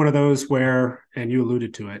 It's one of those where, and you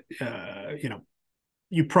alluded to it,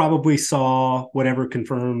 you probably saw whatever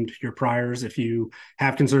confirmed your priors. If you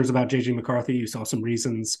have concerns about JJ McCarthy, you saw some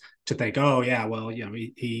reasons to think, oh yeah, well,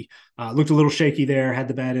 he looked a little shaky there, had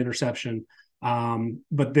the bad interception.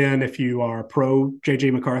 But then if you are pro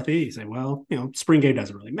JJ McCarthy, you say, well, spring game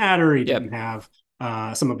doesn't really matter. He didn't have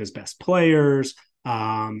some of his best players.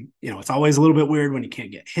 It's always a little bit weird when you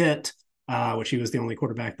can't get hit, which he was the only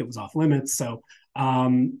quarterback that was off limits. So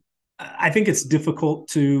I think it's difficult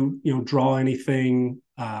to draw anything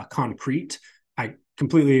concrete. I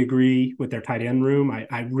completely agree with their tight end room.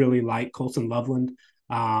 I really like Colson Loveland.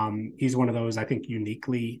 He's one of those, I think,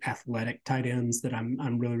 uniquely athletic tight ends that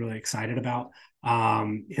I'm really, really excited about.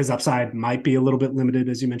 His upside might be a little bit limited,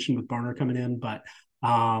 as you mentioned, with Barner coming in, but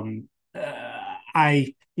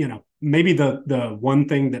maybe the one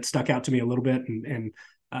thing that stuck out to me a little bit and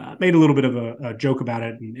made a little bit of a joke about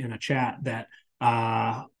it in a chat that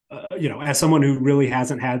as someone who really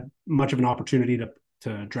hasn't had much of an opportunity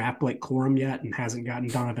to draft Blake Corum yet and hasn't gotten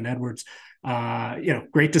Donovan Edwards,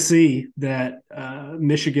 great to see that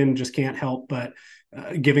Michigan just can't help but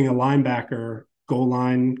giving a linebacker goal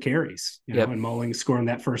line carries, and Mullings scoring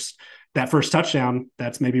that first touchdown.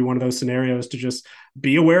 That's maybe one of those scenarios to just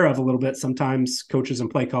be aware of a little bit. Sometimes coaches and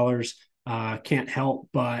play callers can't help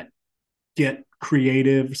but get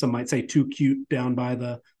creative. Some might say too cute down by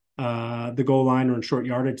the goal line or in short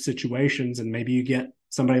yardage situations. And maybe you get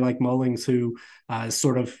somebody like Mullings who has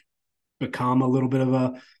sort of become a little bit of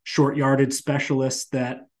a short yardage specialist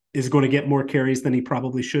that is going to get more carries than he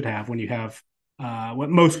probably should have when you have what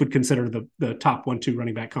most would consider the top 1-2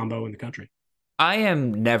 running back combo in the country. I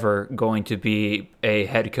am never going to be a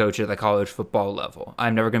head coach at the college football level.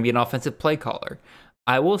 I'm never going to be an offensive play caller.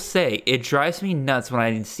 I will say it drives me nuts when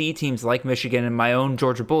I see teams like Michigan and my own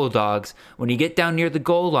Georgia Bulldogs, when you get down near the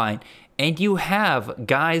goal line and you have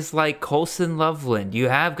guys like Colson Loveland, you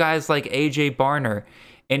have guys like AJ Barner,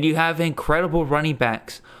 and you have incredible running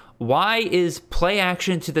backs. Why is play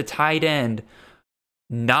action to the tight end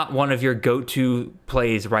not one of your go-to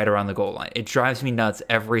plays right around the goal line? It drives me nuts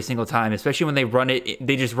every single time, especially when they run it.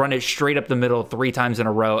 They just run it straight up the middle 3 times in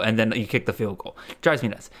a row, and then you kick the field goal. It drives me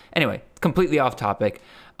nuts. Anyway, completely off topic.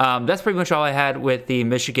 That's pretty much all I had with the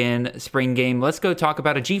Michigan spring game. Let's go talk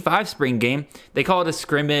about a G5 spring game. They call it a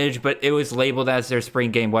scrimmage, but it was labeled as their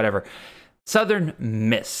spring game, whatever. Southern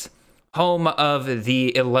Miss, home of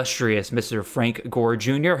the illustrious Mr. Frank Gore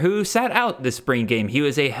Jr., who sat out the spring game. He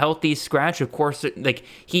was a healthy scratch. Of course,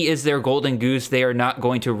 he is their golden goose. They are not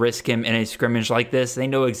going to risk him in a scrimmage like this. They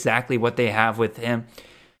know exactly what they have with him.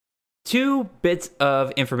 2 bits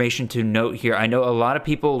of information to note here. I know a lot of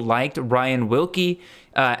people liked Ryan Wilkie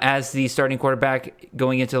as the starting quarterback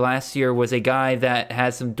going into last year, was a guy that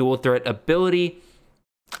has some dual threat ability.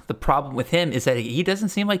 The problem with him is that he doesn't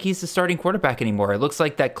seem like he's the starting quarterback anymore. It looks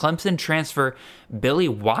like that Clemson transfer, Billy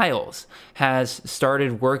Wiles, has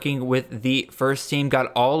started working with the first team,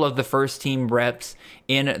 got all of the first team reps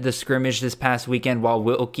in the scrimmage this past weekend while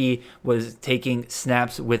Wilkie was taking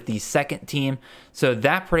snaps with the second team. So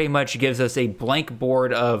that pretty much gives us a blank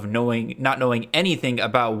board of not knowing anything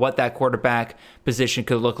about what that quarterback position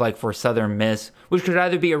could look like for Southern Miss, which could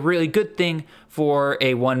either be a really good thing for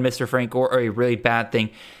Mr. Frank or a really bad thing.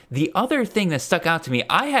 The other thing that stuck out to me,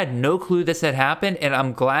 I had no clue this had happened, and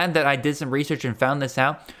I'm glad that I did some research and found this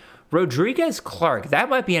out. Rodriguez Clark, that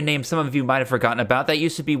might be a name some of you might have forgotten about. That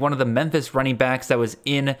used to be one of the Memphis running backs that was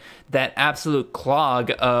in that absolute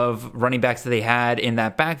clog of running backs that they had in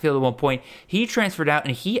that backfield at one point. He transferred out,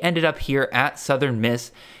 and he ended up here at Southern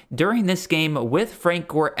Miss during this game with Frank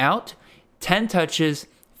Gore out. 10 touches,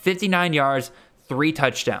 59 yards, 3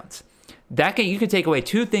 touchdowns. You can take away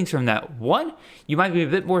 2 things from that. One, you might be a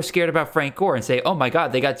bit more scared about Frank Gore and say, oh my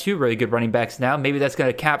God, they got 2 really good running backs now. Maybe that's going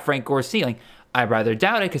to cap Frank Gore's ceiling. I rather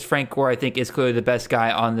doubt it because Frank Gore, I think, is clearly the best guy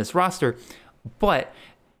on this roster. But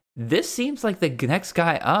this seems like the next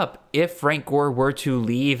guy up if Frank Gore were to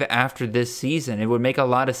leave after this season. It would make a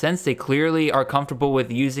lot of sense. They clearly are comfortable with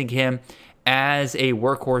using him as a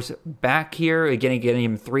workhorse back here. Again, getting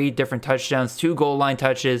him 3 different touchdowns, 2 goal line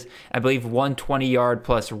touches, I believe 1 20-yard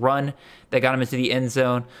plus run that got him into the end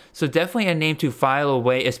zone. So definitely a name to file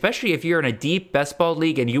away, especially if you're in a deep best ball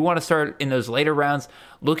league and you want to start in those later rounds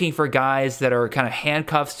looking for guys that are kind of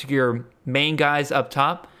handcuffs to your main guys up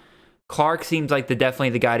top. Clark seems like definitely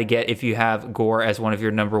the guy to get if you have Gore as one of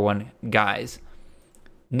your number 1 guys.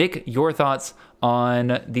 Nick, your thoughts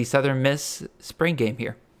on the Southern Miss spring game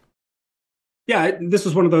here? Yeah, this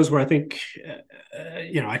was one of those where I think,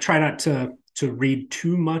 I try not to read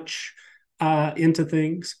too much into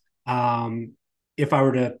things. If I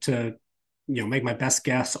were to make my best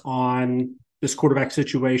guess on this quarterback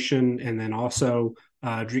situation and then also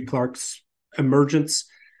Drake Clark's emergence,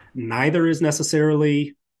 neither is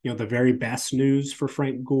necessarily, the very best news for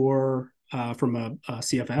Frank Gore from a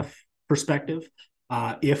CFF perspective.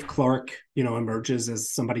 If Clark, emerges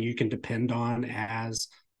as somebody you can depend on as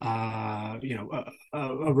a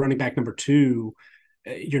running back number 2,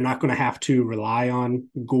 you're not going to have to rely on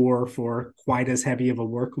Gore for quite as heavy of a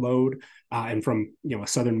workload. And from, a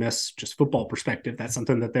Southern Miss just football perspective, that's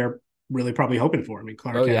something that they're really probably hoping for. I mean,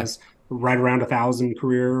 Clark has right around 1,000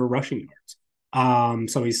 career rushing yards.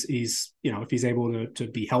 So he's if he's able to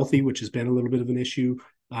be healthy, which has been a little bit of an issue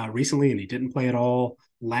recently, and he didn't play at all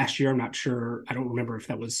last year. I'm not sure. I don't remember if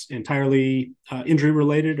that was entirely injury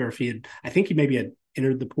related or if I think he maybe had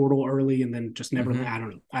entered the portal early and then just never, I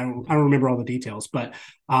don't know. I don't remember all the details, but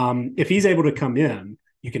if he's able to come in,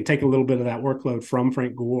 you can take a little bit of that workload from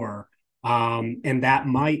Frank Gore. And that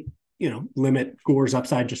might, limit Gore's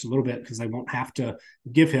upside just a little bit because they won't have to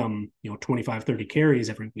give him, 25, 30 carries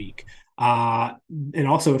every week. And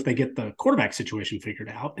also if they get the quarterback situation figured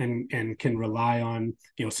out and can rely on,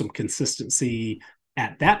 some consistency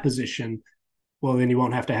at that position, well, then you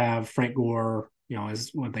won't have to have Frank Gore,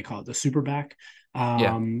 as what they call it, the super back.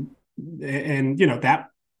 And that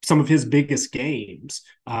some of his biggest games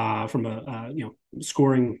from a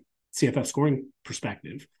CFF scoring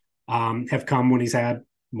perspective have come when he's had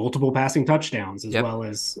multiple passing touchdowns as well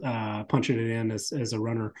as punching it in as a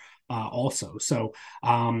runner also. So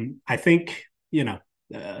I think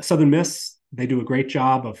Southern Miss, they do a great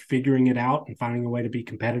job of figuring it out and finding a way to be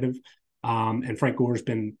competitive, and Frank Gore's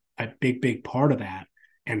been a big part of that.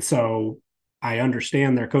 And so I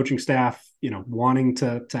understand their coaching staff, wanting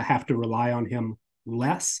to have to rely on him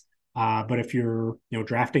less. But if you're,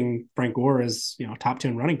 drafting Frank Gore as, top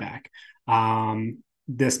 10 running back,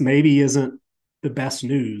 this maybe isn't the best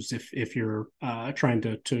news if you're trying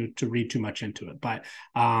to read too much into it. But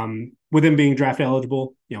with him being draft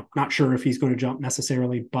eligible, not sure if he's going to jump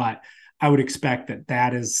necessarily, but I would expect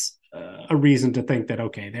that is a reason to think that,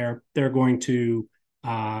 okay, they're going to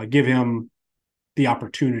give him the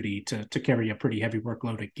opportunity to carry a pretty heavy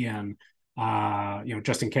workload again,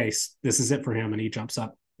 just in case this is it for him and he jumps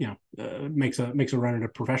up, makes a run at a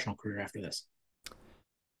professional career after this.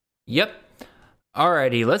 Yep.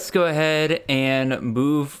 Alrighty, let's go ahead and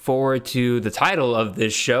move forward to the title of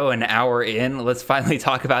this show, an hour in. Let's finally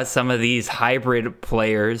talk about some of these hybrid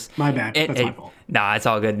players. My bad. That's my fault. Nah, it's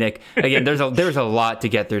all good, Nick. Again, there's a lot to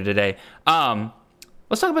get through today.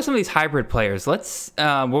 Let's talk about some of these hybrid players. What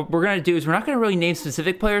we're going to do is we're not going to really name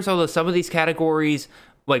specific players, although some of these categories,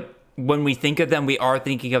 like when we think of them, we are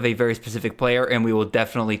thinking of a very specific player, and we will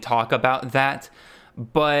definitely talk about that.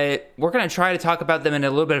 but we're going to try to talk about them in a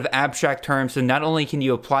little bit of abstract terms. So not only can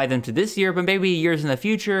you apply them to this year, but maybe years in the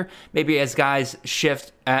future, maybe as guys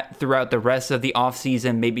shift throughout the rest of the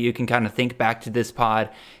offseason, maybe you can kind of think back to this pod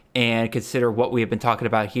and consider what we have been talking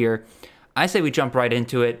about here. I say we jump right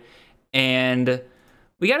into it. And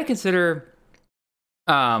we got to consider,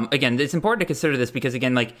 again, it's important to consider this because,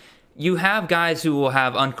 again, like, you have guys who will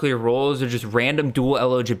have unclear roles or just random dual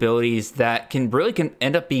eligibilities that can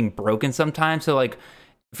end up being broken sometimes. So, like,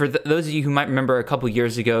 for those of you who might remember a couple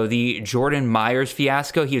years ago, the Jordan Myers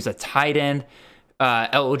fiasco, he was a tight end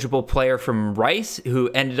eligible player from Rice who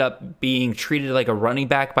ended up being treated like a running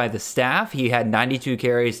back by the staff. He had 92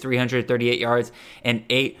 carries, 338 yards, and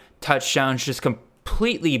 8 touchdowns, just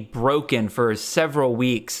completely broken for several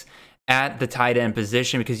weeks at the tight end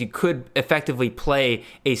position because you could effectively play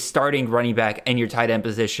a starting running back in your tight end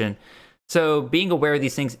position. So being aware of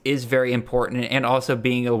these things is very important, and also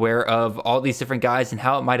being aware of all these different guys and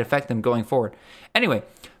how it might affect them going forward. Anyway,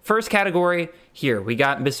 first category here, we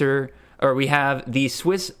have the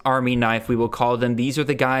Swiss Army knife, we will call them. These are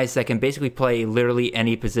the guys that can basically play literally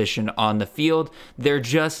any position on the field. They're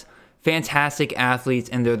just fantastic athletes,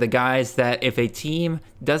 and they're the guys that if a team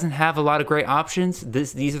doesn't have a lot of great options,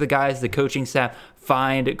 these are the guys the coaching staff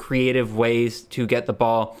find creative ways to get the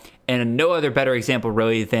ball. And no other better example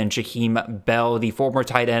really than Jaheim Bell, the former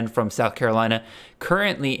tight end from South Carolina,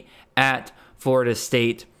 currently at Florida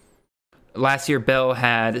State. Last year, Bell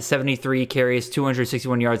had 73 carries,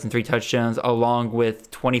 261 yards, and 3 touchdowns, along with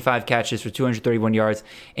 25 catches for 231 yards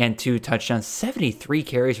and 2 touchdowns. 73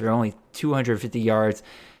 carries for only 250 yards.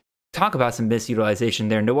 Talk about some misutilization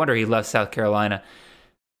there. No wonder he left South Carolina.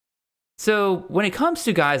 So when it comes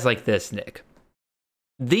to guys like this, Nick,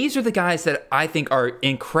 these are the guys that I think are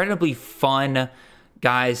incredibly fun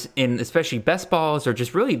guys in especially best balls or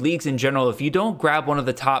just really leagues in general. If you don't grab one of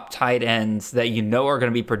the top tight ends that you know are going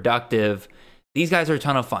to be productive, these guys are a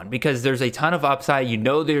ton of fun because there's a ton of upside. You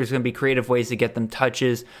know there's going to be creative ways to get them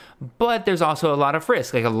touches, but there's also a lot of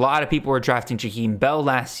risk. Like, a lot of people were drafting Jaheim Bell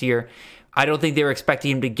last year. I don't think they were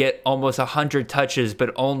expecting him to get almost 100 touches,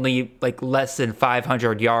 but only like less than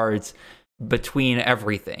 500 yards between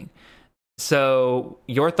everything. So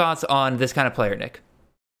your thoughts on this kind of player, Nick?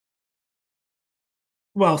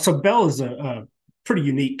 Well, so Bell is a pretty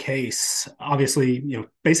unique case. Obviously,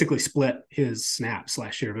 basically split his snaps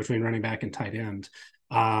last year between running back and tight end,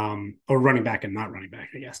 or running back and not running back,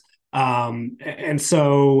 I guess. And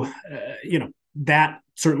so, that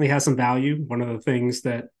certainly has some value. One of the things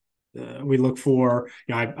that we look for,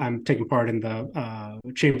 I'm taking part in the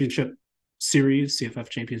championship series, CFF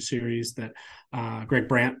Champion Series that Greg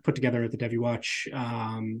Brandt put together at the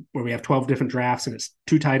DevyWatch, where we have 12 different drafts, and it's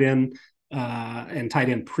 2 tight end and tight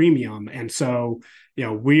end premium. And so,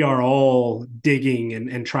 we are all digging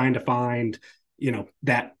and trying to find,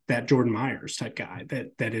 that Jordan Myers type guy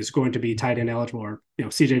that is going to be tight end eligible. Or,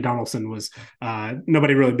 CJ Donaldson was,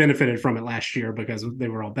 nobody really benefited from it last year because they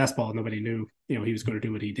were all best ball. Nobody knew, he was going to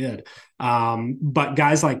do what he did. But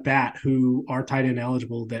guys like that who are tight end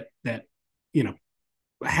eligible that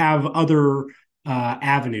have other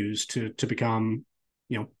avenues to become,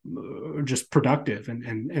 just productive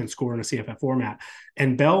and score in a CFF format.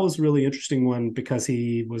 And Bell was a really interesting one because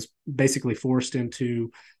he was basically forced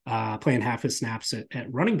into playing half his snaps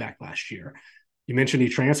at running back last year. You mentioned he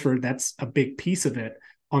transferred. That's a big piece of it.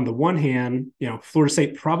 On the one hand, Florida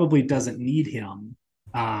State probably doesn't need him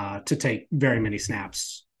to take very many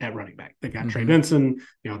snaps at running back. They've got Trey Benson,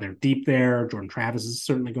 they're deep there. Jordan Travis is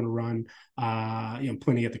certainly going to run,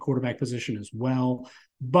 plenty at the quarterback position as well.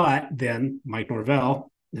 But then Mike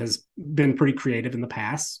Norvell has been pretty creative in the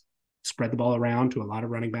past, spread the ball around to a lot of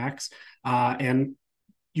running backs, and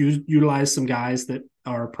utilize some guys that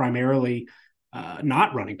are primarily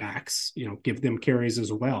not running backs, give them carries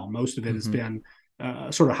as well. Most of it has been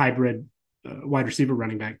sort of hybrid wide receiver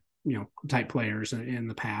running back, type players in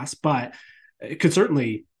the past. But it could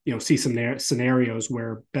certainly, see some scenarios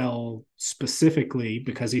where Bell specifically,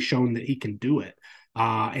 because he's shown that he can do it,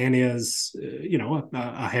 and is,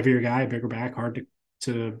 a heavier guy, a bigger back, hard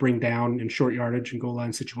to bring down in short yardage and goal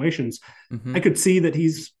line situations. I could see that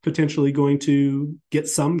he's potentially going to get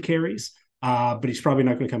some carries, but he's probably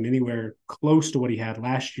not going to come anywhere close to what he had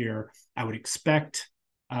last year. I would expect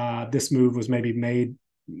this move was maybe made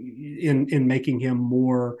in making him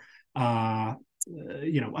more, of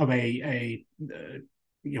a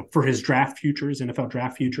for his draft future, his NFL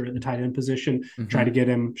draft future at the tight end position, try to get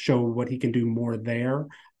him, show what he can do more there.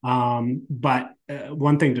 But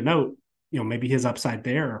one thing to note, maybe his upside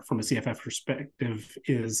there from a CFF perspective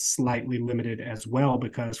is slightly limited as well,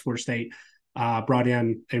 because Florida State brought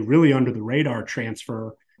in a really under the radar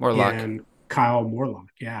transfer more luck. Kyle Morlock.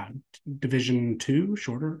 Yeah, Division 2,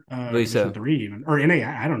 shorter, Division so. 3 even, or NA.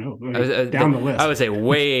 I don't know. Down the list. I would say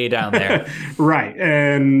way down there. Right,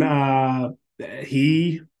 and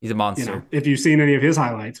he's a monster. If you've seen any of his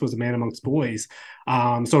highlights, was a man amongst boys.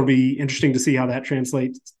 So it'll be interesting to see how that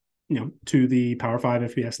translates, to the Power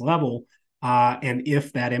 5 FBS level, and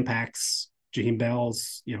if that impacts Jaheim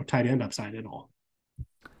Bell's, tight end upside at all.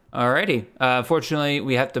 Alrighty. Fortunately,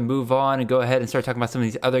 we have to move on and go ahead and start talking about some of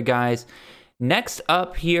these other guys. Next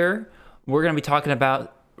up here, we're going to be talking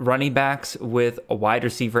about running backs with a wide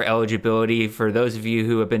receiver eligibility. For those of you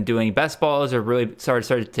who have been doing best balls or really started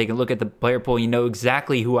to take a look at the player pool, you know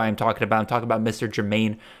exactly who I'm talking about. I'm talking about Mr.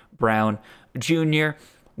 Jermaine Brown Jr.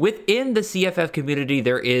 Within the CFF community,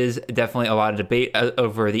 there is definitely a lot of debate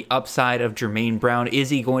over the upside of Jermaine Brown.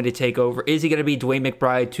 Is he going to take over? Is he going to be Dwayne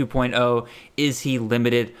McBride 2.0? Is he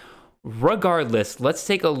limited? Regardless, let's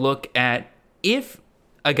take a look at if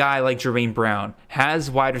a guy like Jermaine Brown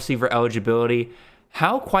has wide receiver eligibility,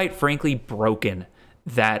 how quite frankly broken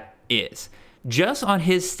that is. Just on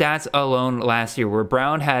his stats alone last year, where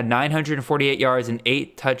Brown had 948 yards and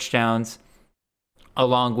 8 touchdowns,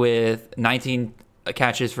 along with 19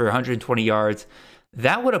 catches for 120 yards,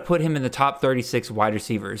 that would have put him in the top 36 wide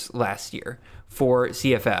receivers last year for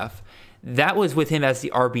CFF. That was with him as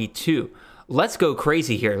the RB2. Let's go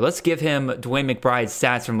crazy here. Let's give him Dwayne McBride's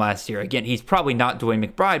stats from last year. Again, he's probably not Dwayne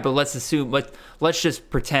McBride, but let's just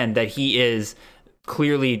pretend that he is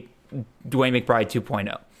clearly Dwayne McBride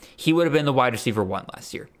 2.0. He would have been the wide receiver 1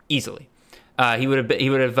 last year, easily. It would have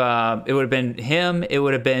been him. It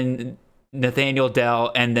would have been Nathaniel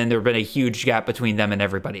Dell, and then there would have been a huge gap between them and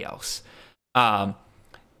everybody else.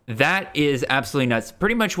 That is absolutely nuts.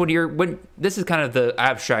 Pretty much when this is kind of the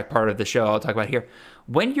abstract part of the show I'll talk about here.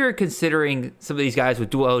 When you're considering some of these guys with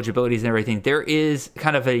dual eligibilities and everything, there is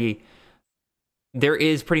pretty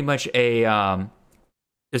much there's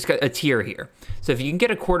a tier here. So if you can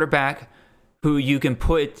get a quarterback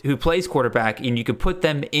who plays quarterback, and you can put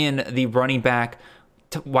them in the running back,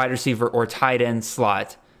 wide receiver, or tight end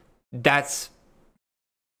slot, that's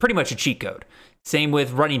pretty much a cheat code. Same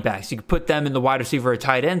with running backs. You can put them in the wide receiver or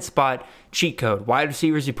tight end spot, cheat code. Wide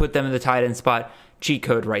receivers, you put them in the tight end spot, cheat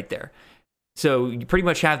code right there. So you pretty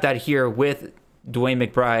much have that here with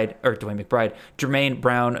Jermaine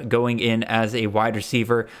Brown going in as a wide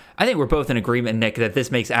receiver. I think we're both in agreement, Nick, that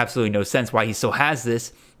this makes absolutely no sense why he still has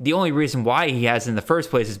this. The only reason why he has it in the first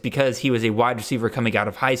place is because he was a wide receiver coming out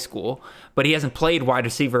of high school, but he hasn't played wide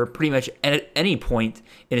receiver pretty much at any point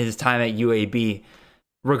in his time at UAB.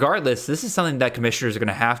 Regardless, this is something that commissioners are going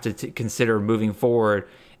to have to consider moving forward,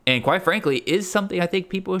 and quite frankly, is something I think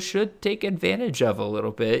people should take advantage of a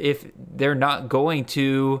little bit if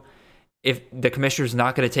the commissioner's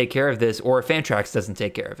not going to take care of this, or if Fantrax doesn't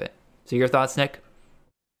take care of it. So your thoughts, Nick?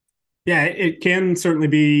 Yeah, it can certainly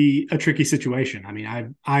be a tricky situation. I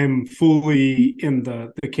mean, I'm fully in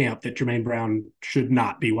the camp that Jermaine Brown should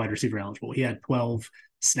not be wide receiver eligible. He had 12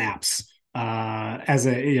 snaps as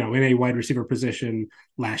in a wide receiver position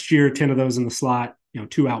last year, 10 of those in the slot,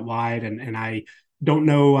 2 out wide, and I don't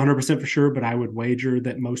know 100% for sure, but I would wager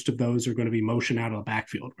that most of those are going to be motion out of the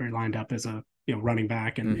backfield, where he lined up as a running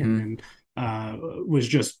back and was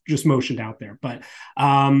just motioned out there. But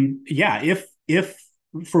if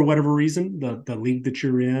for whatever reason the league that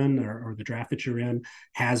you're in or the draft that you're in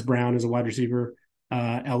has Brown as a wide receiver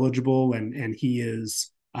eligible, and he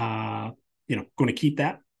is going to keep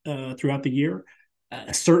that throughout the year,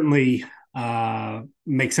 certainly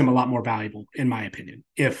makes him a lot more valuable, in my opinion.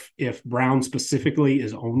 If Brown specifically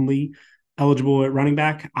is only eligible at running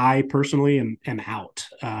back, I personally am out.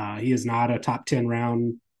 He is not a top 10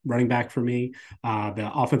 round running back for me.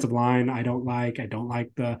 The offensive line I don't like. I don't like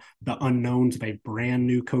the unknowns of a brand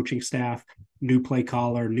new coaching staff, new play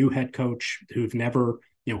caller, new head coach who've never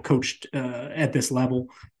coached at this level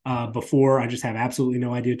before. I just have absolutely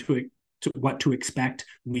no idea to what to expect.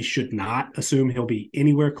 We should not assume he'll be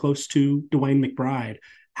anywhere close to Dwayne McBride.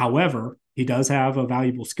 However, he does have a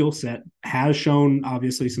valuable skill set, has shown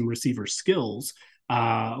obviously some receiver skills,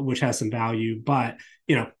 which has some value. But,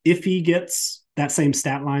 if he gets that same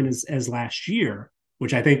stat line as last year,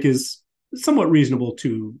 which I think is somewhat reasonable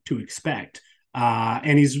to expect,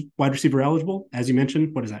 and he's wide receiver eligible, as you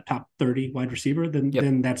mentioned, what is that, top 30 wide receiver,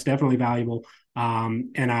 then that's definitely valuable.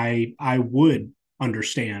 And I would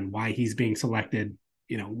understand why he's being selected,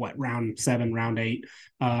 round 7, round 8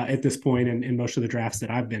 at this point in most of the drafts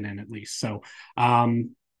that I've been in, at least. So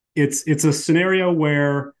it's a scenario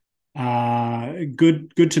where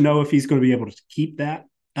good to know if he's going to be able to keep that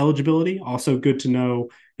eligibility. Also good to know,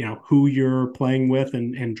 who you're playing with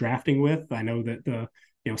and drafting with. I know that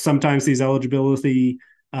sometimes these eligibility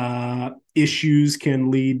issues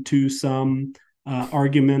can lead to some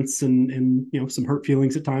arguments and some hurt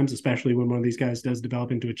feelings at times, especially when one of these guys does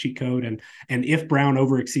develop into a cheat code. And if Brown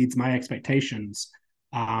over exceeds my expectations,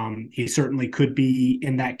 he certainly could be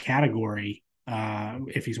in that category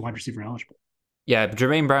if he's wide receiver eligible. Yeah,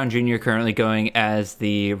 Jermaine Brown Jr. currently going as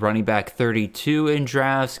the running back 32 in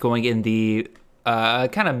drafts, going in the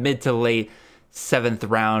kind of mid to late 7th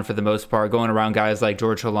round for the most part, going around guys like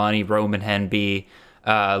George Holani, Roman Henby,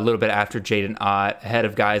 a little bit after Jaden Ott, ahead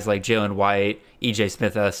of guys like Jalen White, EJ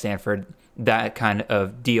Smith out of Stanford, that kind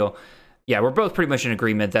of deal. Yeah, we're both pretty much in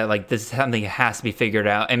agreement that like this is something that has to be figured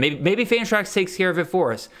out, and maybe Fantrax takes care of it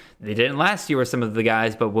for us. They didn't last year with some of the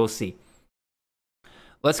guys, but we'll see.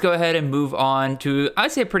 Let's go ahead and move on to,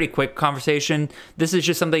 I'd say, a pretty quick conversation. This is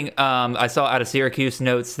just something I saw out of Syracuse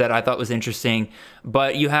notes that I thought was interesting.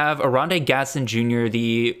 But you have Oronde Gadsden Jr.,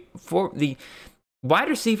 the wide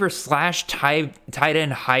receiver / tight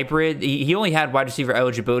end hybrid. He only had wide receiver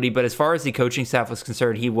eligibility, but as far as the coaching staff was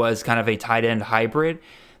concerned, he was kind of a tight end hybrid.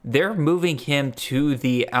 They're moving him to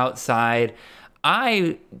the outside.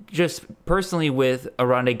 I just personally, with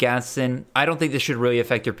Oronde Gadsden, I don't think this should really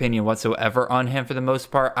affect your opinion whatsoever on him for the most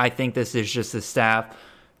part. I think this is just the staff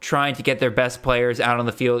trying to get their best players out on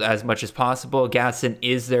the field as much as possible. Gadsden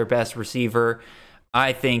is their best receiver.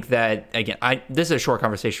 I think that, again, this is a short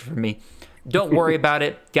conversation for me. Don't worry about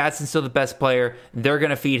it. Gadsden's still the best player. They're going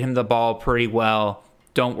to feed him the ball pretty well.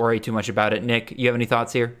 Don't worry too much about it. Nick, you have any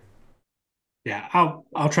thoughts here? Yeah,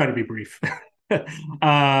 I'll try to be brief.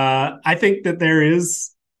 I think that there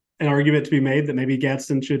is an argument to be made that maybe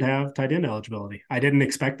Gadsden should have tight end eligibility. I didn't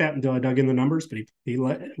expect that until I dug in the numbers, but he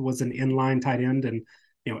was an inline tight end and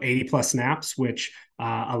 80 plus snaps, which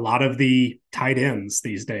a lot of the tight ends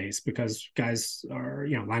these days, because guys are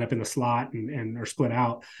line up in the slot and are split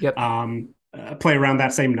out. Yep. Play around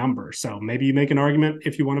that same number. So maybe you make an argument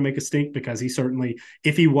if you want to make a stink, because he certainly,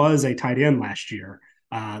 if he was a tight end last year,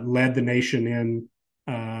 led the nation in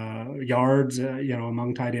yards,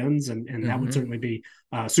 among tight ends, and that would certainly be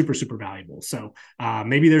super, super valuable. So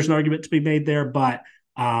maybe there's an argument to be made there, but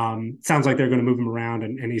sounds like they're going to move him around,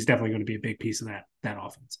 and he's definitely going to be a big piece of that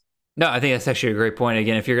offense. No, I think that's actually a great point.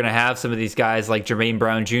 Again, if you're going to have some of these guys like Jermaine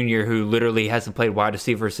Brown Jr., who literally hasn't played wide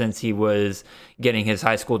receiver since he was getting his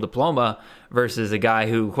high school diploma, versus a guy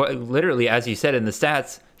who literally, as you said in the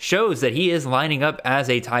stats, shows that he is lining up as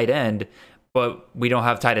a tight end, but we don't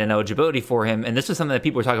have tight end eligibility for him. And this was something that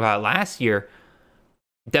people were talking about last year.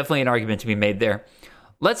 Definitely an argument to be made there.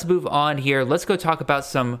 Let's move on here. Let's go talk about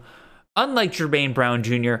some, unlike Jermaine Brown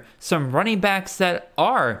Jr., some running backs that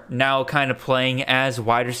are now kind of playing as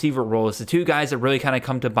wide receiver roles. The two guys that really kind of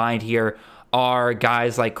come to mind here are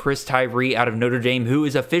guys like Chris Tyree out of Notre Dame, who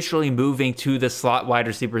is officially moving to the slot wide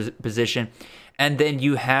receiver position. And then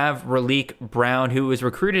you have Raleek Brown, who was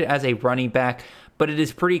recruited as a running back, but it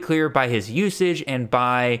is pretty clear by his usage and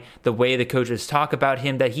by the way the coaches talk about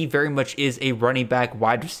him that he very much is a running back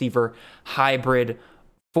wide receiver hybrid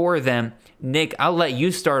for them. Nick, I'll let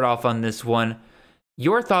you start off on this one.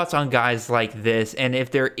 Your thoughts on guys like this, and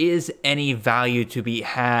if there is any value to be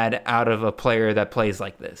had out of a player that plays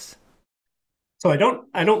like this. So I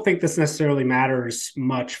don't think this necessarily matters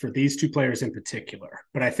much for these two players in particular,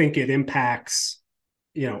 but I think it impacts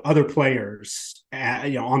other players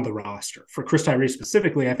on the roster. For Chris Tyree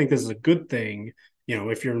specifically, I think this is a good thing,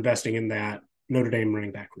 if you're investing in that Notre Dame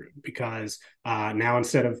running back room, because now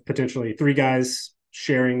instead of potentially three guys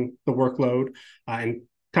sharing the workload, and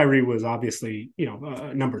Tyree was obviously,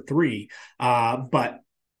 number 3, but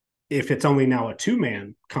if it's only now a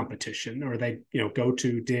 2-man competition, or they, go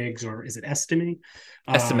to Diggs, or is it Estime?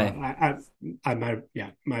 My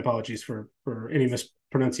apologies for any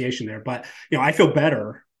mispronunciation there, but I feel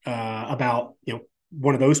better about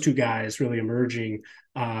one of those two guys really emerging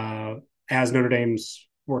as Notre Dame's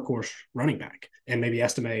workhorse running back, and maybe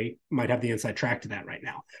Estime might have the inside track to that right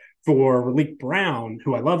now. For Raleek Brown,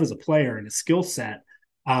 who I love as a player and his skill set,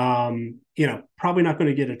 probably not going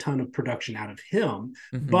to get a ton of production out of him,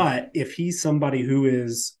 but if he's somebody who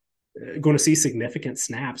is going to see significant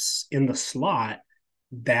snaps in the slot,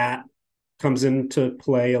 that comes into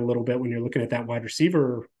play a little bit when you're looking at that wide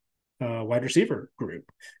receiver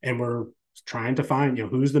group. And we're trying to find,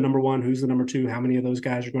 who's the number 1, who's the number 2, how many of those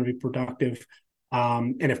guys are going to be productive.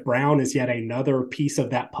 And if Brown is yet another piece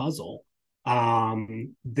of that puzzle,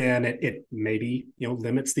 then it maybe,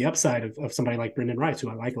 limits the upside of somebody like Brendan Rice, who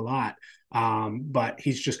I like a lot. But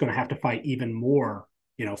he's just going to have to fight even more,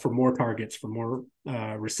 for more targets, for more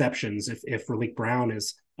receptions, if Raleek Brown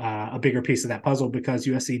is a bigger piece of that puzzle, because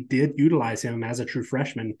USC did utilize him as a true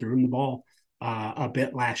freshman, threw him the ball a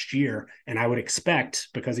bit last year. And I would expect,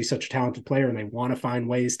 because he's such a talented player and they want to find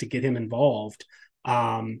ways to get him involved,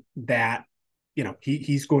 that,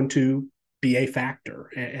 he's going to be a factor.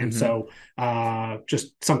 And so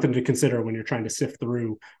just something to consider when you're trying to sift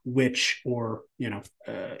through which, or,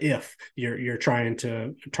 if you're trying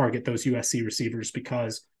to target those USC receivers,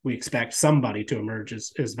 because we expect somebody to emerge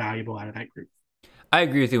as valuable out of that group. I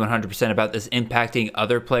agree with you 100% about this impacting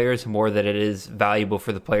other players more than it is valuable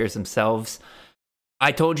for the players themselves.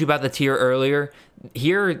 I told you about the tier earlier.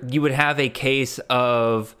 Here, you would have a case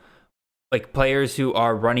of like players who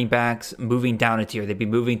are running backs moving down a tier. They'd be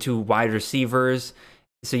moving to wide receivers.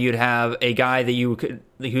 So you'd have a guy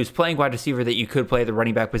who's playing wide receiver that you could play the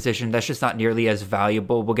running back position. That's just not nearly as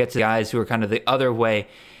valuable. We'll get to guys who are kind of the other way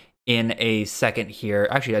in a second here.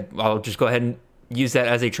 Actually, I'll just go ahead and use that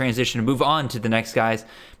as a transition to move on to the next guys.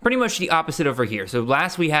 Pretty much the opposite over here. So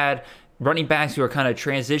last we had running backs who are kind of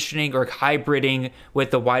transitioning or hybriding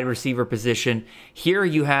with the wide receiver position. Here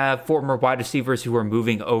you have former wide receivers who are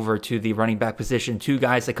moving over to the running back position. Two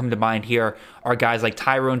guys that come to mind here are guys like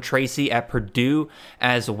Tyrone Tracy at Purdue,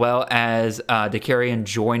 as well as Dakereon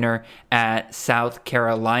Joyner at South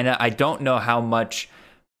Carolina. I don't know how much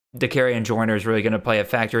Dakereon Joyner is really going to play a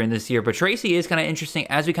factor in this year, but Tracy is kind of interesting.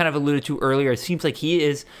 As we kind of alluded to earlier, it seems like he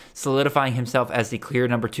is solidifying himself as the clear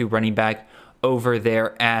number 2 running back over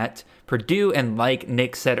there at Purdue. And like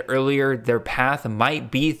Nick said earlier, their path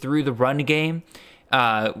might be through the run game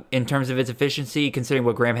in terms of its efficiency, considering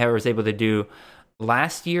what Graham Harrell was able to do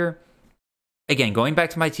last year. Again, going back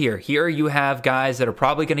to my tier, here you have guys that are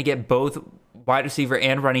probably going to get both wide receiver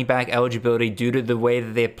and running back eligibility due to the way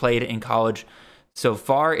that they have played in college so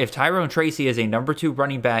far. If Tyrone Tracy is a number 2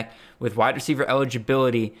 running back with wide receiver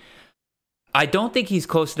eligibility, I don't think he's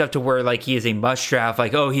close enough to where like he is a must draft,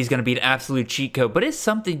 like, oh, he's going to be an absolute cheat code, but it's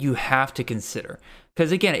something you have to consider.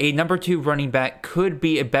 Because again, a number 2 running back could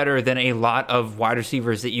be better than a lot of wide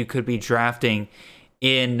receivers that you could be drafting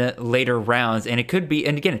in later rounds. And it could be,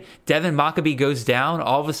 and again, Devin Mockabee goes down,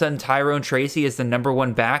 all of a sudden Tyrone Tracy is the number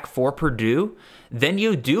 1 back for Purdue, then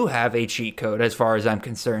you do have a cheat code as far as I'm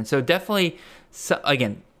concerned. So definitely,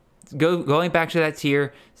 again, going back to that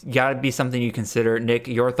tier, got to be something you consider. Nick,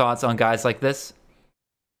 your thoughts on guys like this?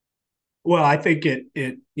 Well, I think it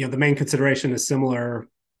the main consideration is similar,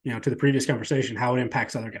 to the previous conversation, how it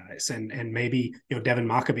impacts other guys, and maybe Devin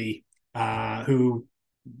Mockabee, who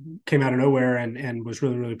came out of nowhere and was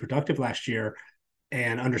really, really productive last year,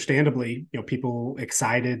 and understandably, people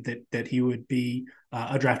excited that he would be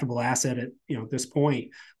a draftable asset at this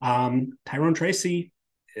point. Tyrone Tracy,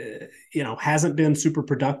 hasn't been super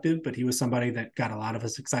productive, but he was somebody that got a lot of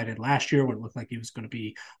us excited last year when it looked like he was going to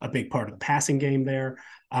be a big part of the passing game there.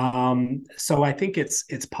 So I think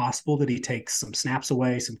it's possible that he takes some snaps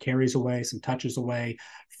away, some carries away, some touches away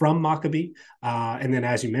from Mockabee. And then,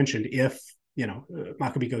 as you mentioned, if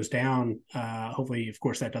Mockabee goes down, hopefully, of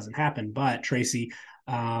course, that doesn't happen. But Tracy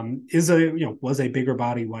was a bigger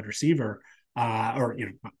body wide receiver, or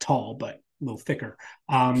not tall, but a little thicker.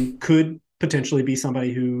 Could potentially be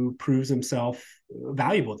somebody who proves himself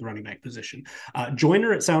valuable at the running back position.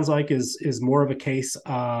 Joyner, it sounds like, is more of a case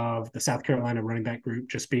of the South Carolina running back group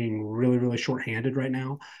just being really, really shorthanded right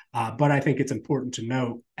now. But I think it's important to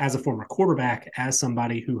note, as a former quarterback, as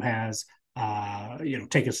somebody who has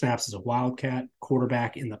taken snaps as a Wildcat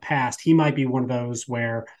quarterback in the past, he might be one of those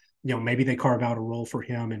where maybe they carve out a role for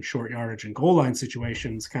him in short yardage and goal line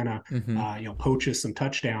situations, kind of poaches some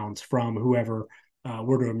touchdowns from whoever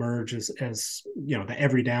were to emerge as the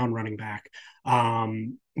every down running back.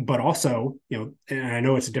 But also, and I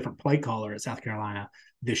know it's a different play caller at South Carolina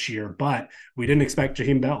this year, but we didn't expect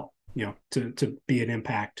Jaheim Bell, to be an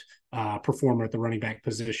impact performer at the running back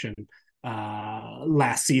position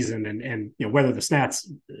last season. And whether the stats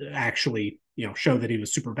actually, show that he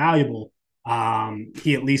was super valuable,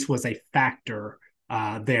 he at least was a factor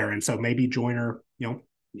there. And so maybe Joyner,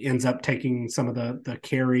 ends up taking some of the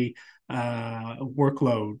carry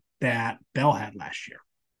workload that Bell had last year.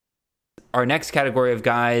 Our next category of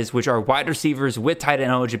guys, which are wide receivers with tight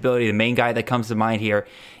end eligibility, the main guy that comes to mind here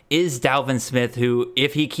is Dalvin Smith, who,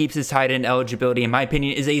 if he keeps his tight end eligibility, in my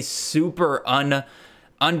opinion, is a super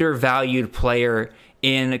undervalued player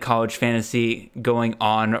in college fantasy going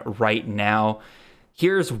on right now.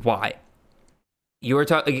 Here's why. You were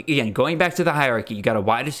talking again, going back to the hierarchy. You got a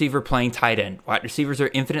wide receiver playing tight end. Wide receivers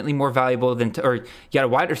are infinitely more valuable than, or you got a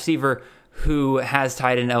wide receiver who has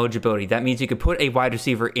tight end eligibility. That means you could put a wide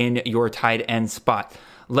receiver in your tight end spot.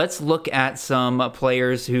 Let's look at some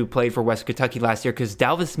players who played for Western Kentucky last year, because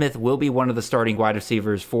Dalvin Smith will be one of the starting wide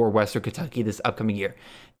receivers for Western Kentucky this upcoming year.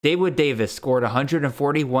 Dawood Davis scored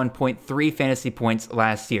 141.3 fantasy points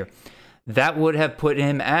last year. that would have put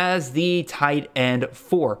him as the tight end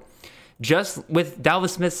 4. Just with Dalvin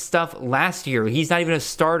Smith's stuff last year, he's not even a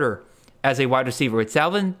starter as a wide receiver. With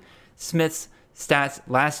Dalvin Smith's stats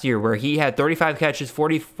last year, where he had 35 catches,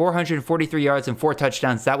 443 yards, and 4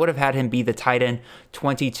 touchdowns, that would have had him be the tight end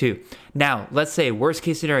 22. Now, let's say worst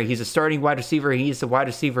case scenario, he's a starting wide receiver, he's a wide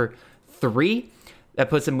receiver 3. That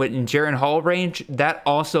puts him in Jaren Hall range. That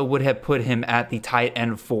also would have put him at the tight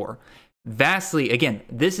end 4. Vastly, again,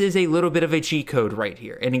 this is a little bit of a cheat code right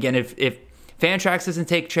here. And again, if Fantrax doesn't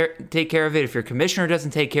take care of it, if your commissioner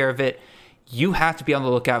doesn't take care of it, you have to be on the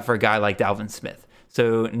lookout for a guy like Dalvin Smith.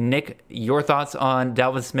 So, Nick, your thoughts on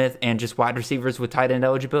Dalvin Smith and just wide receivers with tight end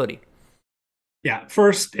eligibility? Yeah,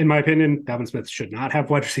 first, in my opinion, Dalvin Smith should not have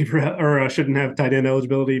wide receiver or shouldn't have tight end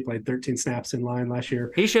eligibility. He played 13 snaps in line last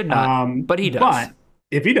year. He should not, but he does. But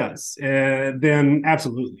if he does, then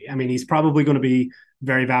absolutely. I mean, he's probably going to be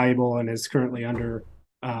very valuable and is currently under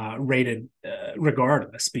rated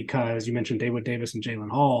regardless, because you mentioned David Davis and Jalen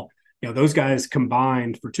Hall. Those guys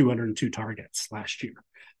combined for 202 targets last year.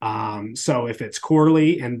 So if it's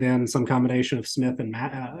Corley and then some combination of Smith and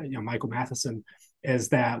Michael Matheson as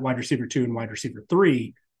that wide receiver 2 and wide receiver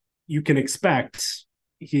 3, you can expect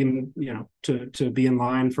him, to be in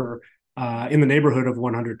line for in the neighborhood of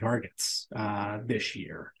 100 targets this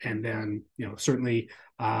year. And then, certainly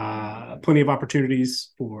plenty of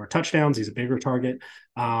opportunities for touchdowns. He's a bigger target.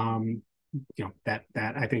 That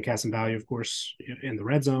I think has some value, of course, in the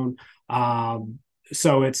red zone.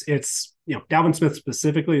 So it's Dalvin Smith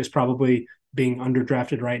specifically is probably being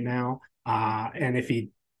underdrafted right now. And if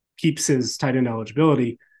he keeps his tight end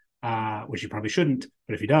eligibility, which he probably shouldn't,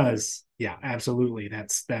 but if he does, yeah, absolutely.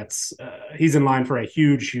 That's he's in line for a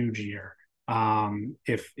huge year.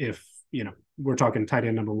 If we're talking tight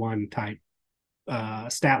end number 1 type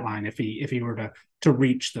stat line, if he were to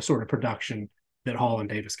reach the sort of production that Hall and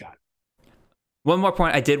Davis got. One more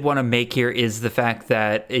point I did want to make here is the fact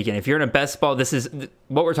that, again, if you're in a best ball, this is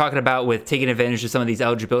what we're talking about with taking advantage of some of these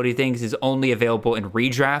eligibility things is only available in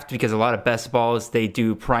redraft, because a lot of best balls, they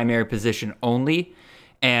do primary position only.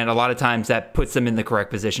 And a lot of times that puts them in the correct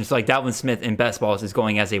position. So like Dalvin Smith in best balls is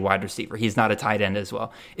going as a wide receiver. He's not a tight end as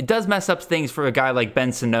well. It does mess up things for a guy like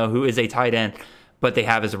Ben Sano, who is a tight end, but they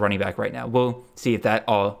have as a running back right now. We'll see if that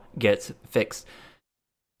all gets fixed.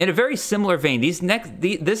 In a very similar vein,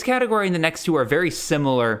 this category and the next 2 are very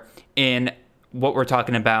similar in what we're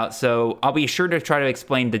talking about. So I'll be sure to try to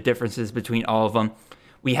explain the differences between all of them.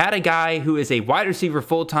 We had a guy who is a wide receiver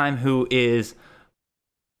full-time who is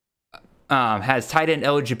has tight end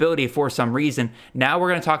eligibility for some reason. Now we're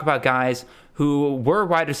going to talk about guys who were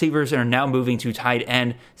wide receivers and are now moving to tight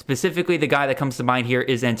end. Specifically, the guy that comes to mind here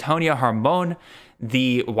is Antonio Harmon,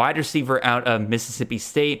 the wide receiver out of Mississippi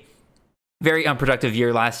State. Very unproductive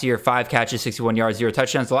year last year, 5 catches, 61 yards, 0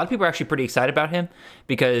 touchdowns. A lot of people are actually pretty excited about him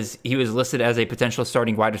because he was listed as a potential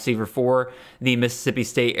starting wide receiver for the Mississippi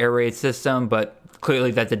State air raid system, but clearly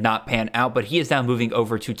that did not pan out. But he is now moving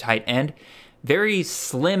over to tight end. Very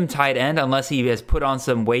slim tight end, unless he has put on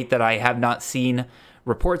some weight that I have not seen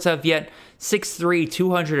reports of yet. 6'3",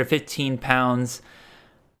 215 pounds.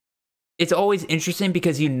 It's always interesting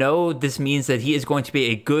because this means that he is going to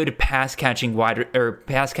be a good pass catching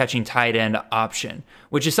tight end option,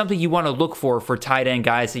 which is something you want to look for tight end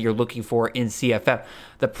guys that you're looking for in CFF.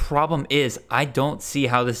 The problem is I don't see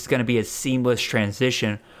how this is going to be a seamless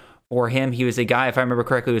transition for him. He was a guy, if I remember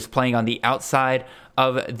correctly, who was playing on the outside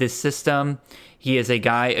of this system. He is a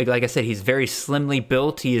guy, like I said, he's very slimly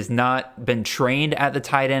built. He has not been trained at the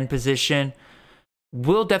tight end position.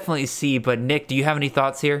 We'll definitely see, but Nick, do you have any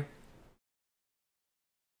thoughts here?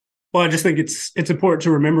 Well, I just think it's important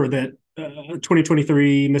to remember that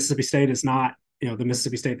 2023 Mississippi State is not, the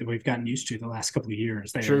Mississippi State that we've gotten used to the last couple of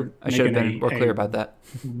years. True. I should have been more clear about that.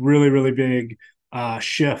 Really, really big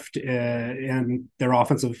shift in their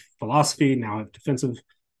offensive philosophy. Now a defensive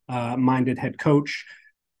minded head coach.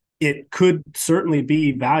 It could certainly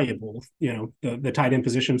be valuable, the tight end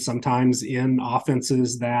position sometimes in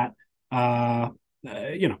offenses that,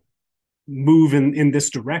 move in this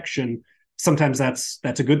direction. Sometimes that's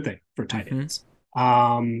a good thing for tight ends.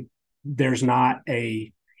 There's not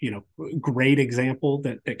a great example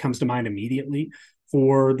that comes to mind immediately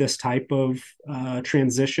for this type of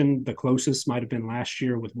transition. The closest might have been last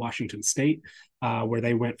year with Washington State, where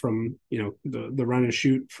they went from the run and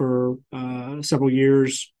shoot for several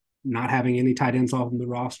years, not having any tight ends off the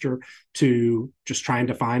roster, to just trying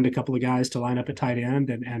to find a couple of guys to line up at tight end,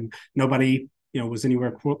 and nobody was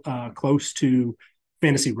anywhere close to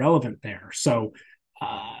fantasy relevant there. So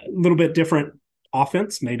a little bit different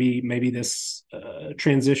offense. Maybe this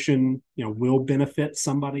transition, will benefit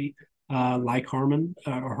somebody like Harmon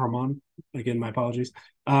or Harmon. Again, my apologies.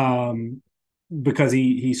 Because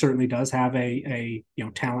he certainly does have a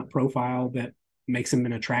talent profile that makes him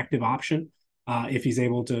an attractive option if he's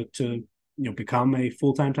able to become a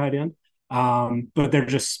full-time tight end. But they're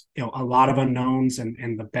just a lot of unknowns,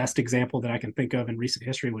 and the best example that I can think of in recent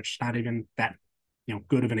history, which is not even that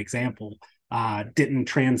good of an example, didn't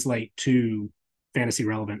translate to fantasy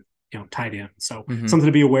relevant tight end. So something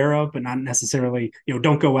to be aware of, but not necessarily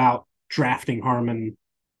don't go out drafting Harmon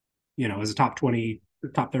as a top 20,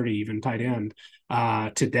 top 30 even tight end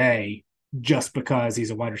today just because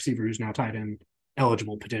he's a wide receiver who's now tight end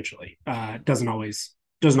eligible potentially. Doesn't always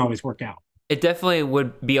work out. It definitely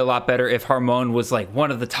would be a lot better if Harmon was like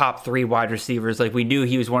one of the top 3 wide receivers. Like we knew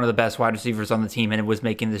he was one of the best wide receivers on the team and it was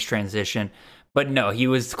making this transition. But no, he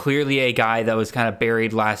was clearly a guy that was kind of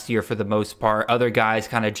buried last year for the most part. Other guys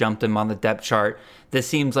kind of jumped him on the depth chart. This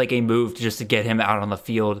seems like a move just to get him out on the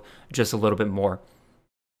field just a little bit more.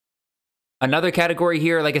 Another category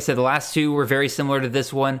here, like I said, the last 2 were very similar to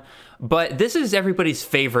this one, but this is everybody's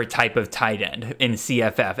favorite type of tight end in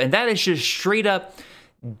CFF, and that is just straight up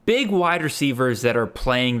big wide receivers that are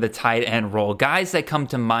playing the tight end role. Guys that come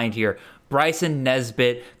to mind here, Bryson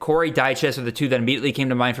Nesbitt, Corey Dyches are the 2 that immediately came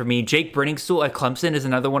to mind for me. Jake Brenningstool at Clemson is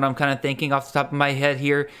another one I'm kind of thinking off the top of my head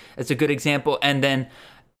here. It's a good example. And then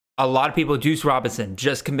a lot of people, Deuce Robinson,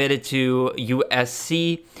 just committed to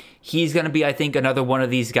USC. He's going to be, I think, another one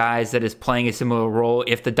of these guys that is playing a similar role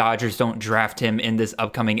if the Dodgers don't draft him in this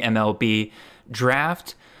upcoming MLB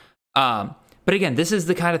draft. But again, this is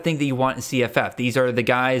the kind of thing that you want in CFF. These are the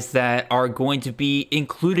guys that are going to be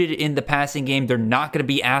included in the passing game. They're not going to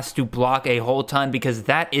be asked to block a whole ton because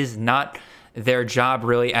that is not their job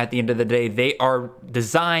really at the end of the day. They are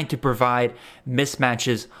designed to provide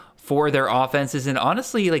mismatches for their offenses. And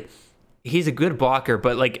honestly, like, he's a good blocker,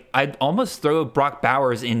 but like I'd almost throw Brock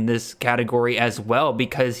Bowers in this category as well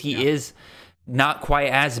because he is not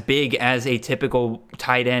quite as big as a typical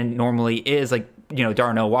tight end normally is. Like,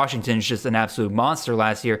 Darnell Washington's just an absolute monster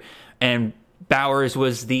last year, and Bowers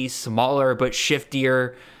was the smaller but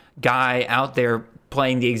shiftier guy out there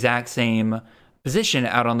playing the exact same position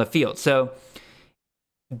out on the field. So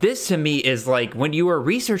this to me is like when you are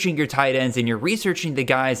researching your tight ends and you're researching the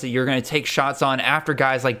guys that you're going to take shots on after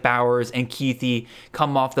guys like Bowers and Keithy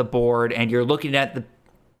come off the board, and you're looking at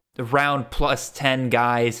the round plus 10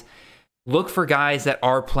 guys, look for guys that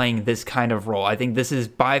are playing this kind of role. I think this is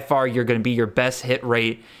by far you're going to be your best hit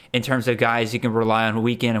rate in terms of guys you can rely on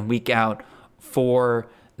week in and week out for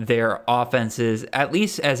their offenses, at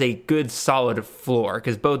least as a good solid floor,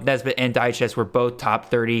 because both Nesbitt and Dyches were both top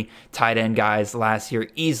 30 tight end guys last year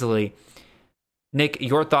easily. Nick,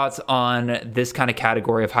 your thoughts on this kind of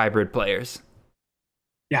category of hybrid players?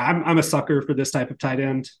 Yeah, I'm a sucker for this type of tight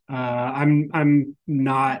end. I'm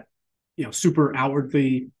not super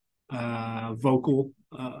outwardly vocal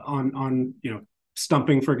on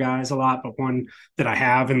stumping for guys a lot, but one that I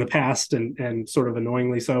have in the past and sort of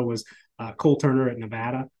annoyingly so was Cole Turner at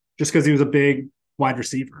Nevada, just because he was a big wide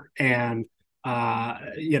receiver, and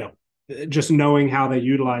just knowing how they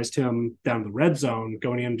utilized him down the red zone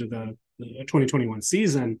going into the 2021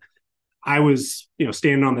 season, I was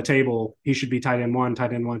standing on the table. He should be tight end one,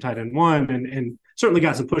 and certainly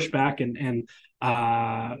got some pushback, and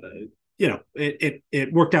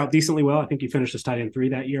it worked out decently well. I think he finished as tight end 3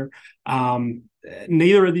 that year.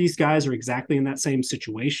 Neither of these guys are exactly in that same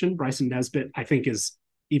situation. Bryson Nesbitt, I think, is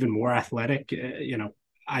even more athletic.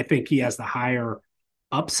 I think he has the higher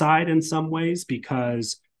upside in some ways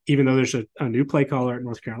because even though there's a new play caller at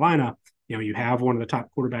North Carolina, you have one of the top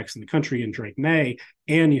quarterbacks in the country in Drake May,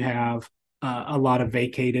 and you have a lot of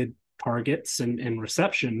vacated targets and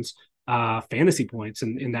receptions, fantasy points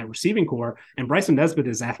in that receiving core. And Bryson Nesbitt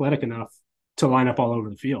is athletic enough to line up all over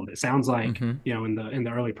the field. It sounds like, in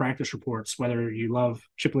the early practice reports, whether you love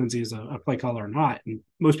Chip Lindsey as a play caller or not, and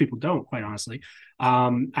most people don't, quite honestly,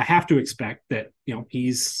 I have to expect that,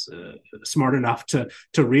 he's smart enough to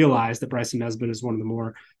realize that Bryson Nesbitt is one of the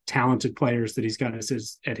more talented players that he's got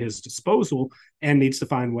at his disposal and needs to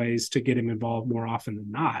find ways to get him involved more often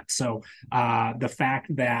than not. So the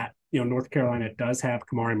fact that, North Carolina does have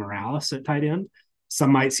Kamari Morales at tight end, some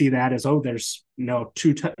might see that as, there's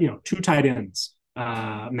two tight ends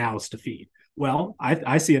mouths to feed. Well,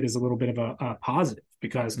 I see it as a little bit of a positive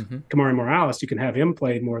because Kamari Morales, you can have him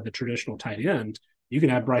play more of the traditional tight end. You can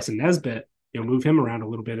have Bryson Nesbitt, move him around a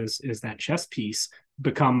little bit as that chess piece,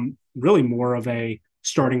 become really more of a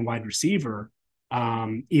starting wide receiver,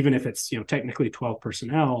 even if it's technically 12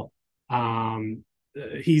 personnel.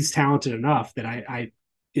 He's talented enough that I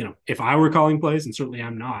if I were calling plays, and certainly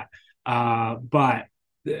I'm not, but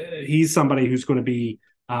he's somebody who's going to be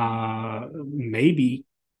maybe,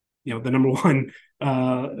 the number one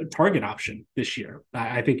target option this year.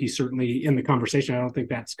 I think he's certainly in the conversation. I don't think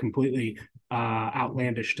that's completely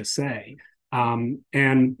outlandish to say. And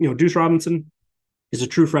Deuce Robinson is a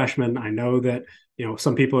true freshman. I know that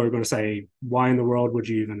some people are going to say, why in the world would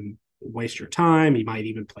you even waste your time? He might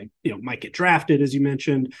even play, might get drafted, as you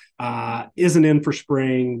mentioned, isn't in for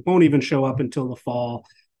spring, won't even show up until the fall.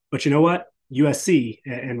 But you know what? USC,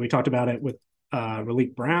 and we talked about it with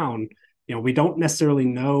Raleek Brown, we don't necessarily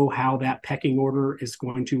know how that pecking order is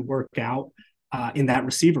going to work out in that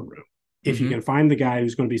receiver room. If you can find the guy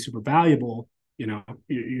who's going to be super valuable,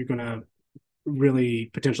 you're going to really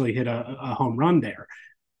potentially hit a home run there.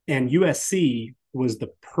 And USC was the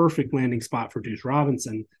perfect landing spot for Deuce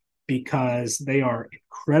Robinson because they are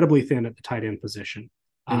incredibly thin at the tight end position.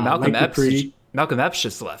 And Malcolm Epps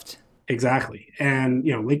just left. Exactly. And,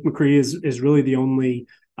 Lake McCree is really the only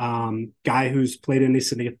guy who's played any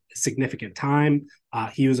significant time.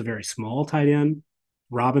 He was a very small tight end.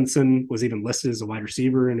 Robinson was even listed as a wide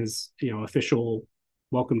receiver in his, official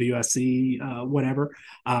welcome to USC, whatever.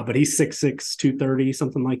 But he's 6'6", 230,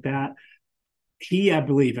 something like that. He, I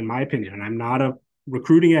believe, in my opinion, and I'm not a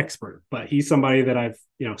recruiting expert, but he's somebody that I've,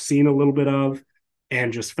 seen a little bit of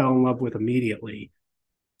and just fell in love with immediately.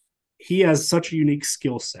 He has such a unique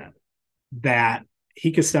skill set that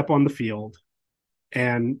he could step on the field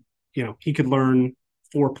and, he could learn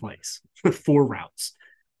 4 plays, 4 routes,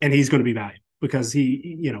 and he's going to be valuable because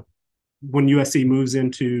he, when USC moves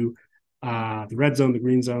into the red zone, the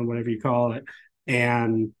green zone, whatever you call it,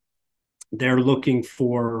 and they're looking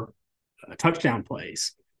for touchdown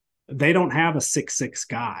plays, they don't have a 6'6"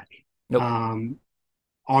 guy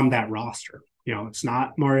on that roster. It's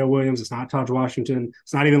not Mario Williams, it's not Taj Washington,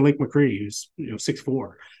 it's not even Lake McCree, who's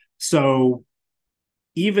 6'4". So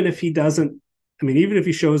even if he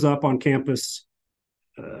shows up on campus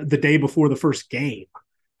the day before the first game,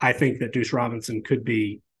 I think that Deuce Robinson could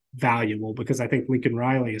be valuable because I think Lincoln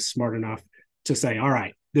Riley is smart enough to say, all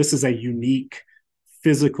right, this is a unique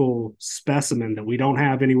physical specimen that we don't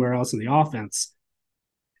have anywhere else in the offense.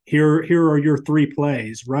 Here are your 3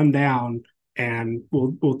 plays, run down, and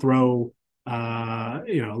we'll throw a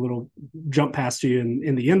little jump pass to you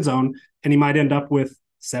in the end zone, and he might end up with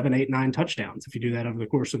 7, 8, 9 touchdowns if you do that over the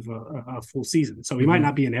course of a full season. So he might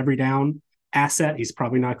not be an every down asset. He's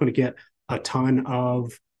probably not going to get a ton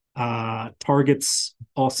of targets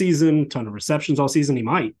all season, ton of receptions all season.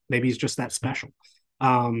 Maybe he's just that special.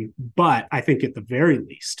 But I think at the very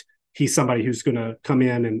least, he's somebody who's going to come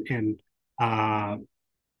in and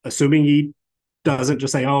assuming he doesn't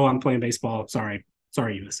just say, "Oh, I'm playing baseball. Sorry,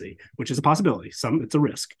 USC," which is a possibility. It's a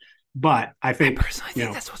risk. But I think personally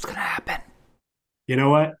think that's what's going to happen. You know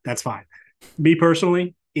what? That's fine. Me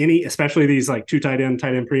personally, especially these like 2 tight end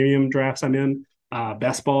premium drafts I'm in,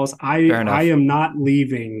 best balls. I am not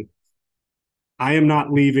leaving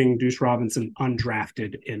Deuce Robinson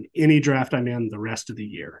undrafted in any draft I'm in the rest of the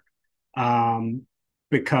year,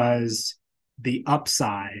 because the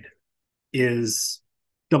upside is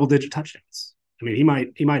double-digit touchdowns. I mean,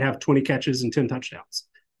 he might have 20 catches and 10 touchdowns,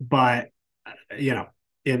 but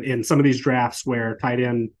in some of these drafts where tight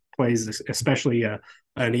end plays, especially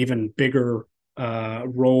an even bigger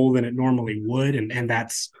role than it normally would, and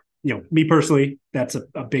that's me personally, that's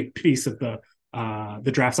a big piece of the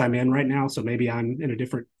drafts I'm in right now. So maybe I'm in a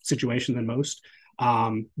different situation than most.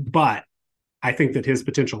 But I think that his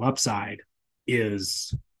potential upside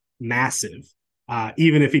is massive,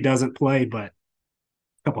 even if he doesn't play but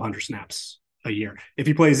a couple hundred snaps a year. If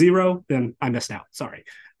he plays 0, then I missed out. Sorry.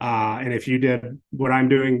 And if you did what I'm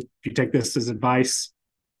doing, if you take this as advice,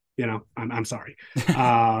 I'm sorry.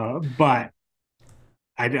 But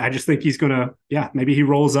I just think he's going to, maybe he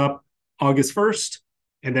rolls up August 1st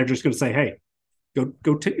and they're just going to say, hey,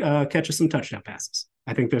 go catch us some touchdown passes.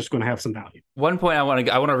 I think they're just going to have some value. One point I want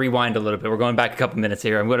to rewind a little bit. We're going back a couple minutes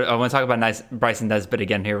here. I want to talk about Bryson Nesbitt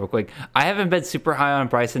again here real quick. I haven't been super high on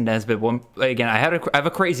Bryson Nesbitt. I have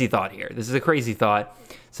a crazy thought here. This is a crazy thought,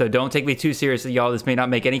 so don't take me too seriously, y'all. This may not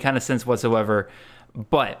make any kind of sense whatsoever,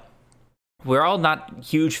 but we're all not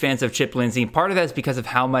huge fans of Chip Lindsey. Part of that is because of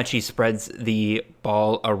how much he spreads the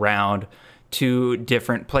ball around to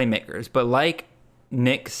different playmakers. But like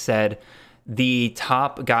Nick said, the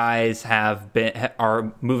top guys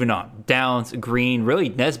are moving on. Downs, Green, really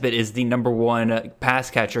Nesbitt is the number 1 pass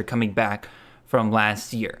catcher coming back from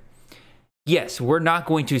last year. Yes, we're not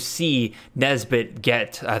going to see Nesbitt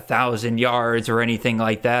get 1,000 yards or anything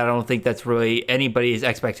like that. I don't think that's really anybody's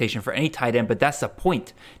expectation for any tight end, but that's the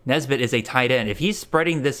point. Nesbitt is a tight end. If he's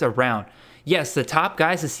spreading this around, yes, the top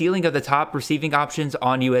guys, the ceiling of the top receiving options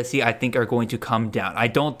on USC, I think are going to come down. I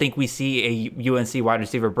don't think we see a UNC wide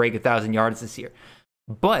receiver break 1,000 yards this year.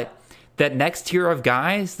 But that next tier of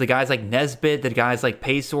guys, the guys like Nesbitt, the guys like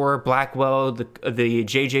Pacor, Blackwell, the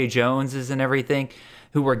JJ Joneses and everything,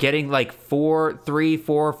 who were getting like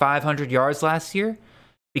 500 yards last year,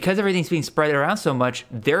 because everything's being spread around so much,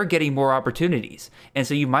 they're getting more opportunities. And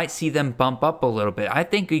so you might see them bump up a little bit. I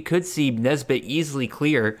think we could see Nesbitt easily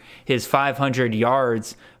clear his 500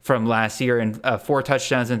 yards from last year and 4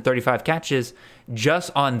 touchdowns and 35 catches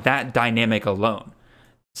just on that dynamic alone.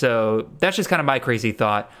 So that's just kind of my crazy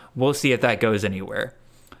thought. We'll see if that goes anywhere.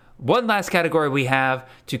 One last category we have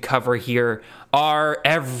to cover here are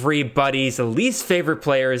everybody's least favorite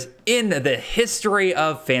players in the history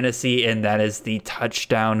of fantasy, and that is the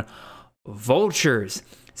touchdown vultures.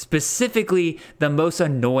 Specifically, the most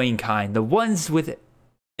annoying kind, the ones with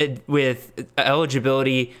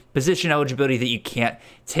eligibility, position eligibility that you can't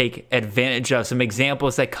take advantage of. Some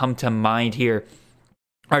examples that come to mind here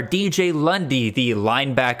are DJ Lundy, the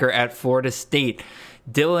linebacker at Florida State,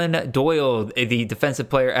 Dylan Doyle, the defensive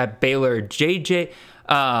player at Baylor,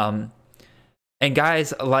 and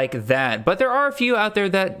guys like that. But there are a few out there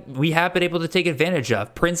that we have been able to take advantage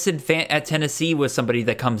of. Princeton Fant at Tennessee was somebody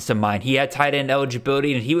that comes to mind. He had tight end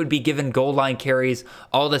eligibility, and he would be given goal line carries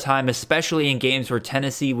all the time, especially in games where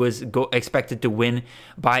Tennessee was expected to win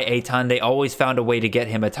by a ton. They always found a way to get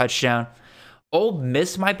him a touchdown. Ole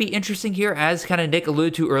Miss might be interesting here, as kind of Nick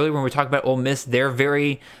alluded to earlier when we talked about Ole Miss.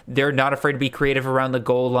 They're not afraid to be creative around the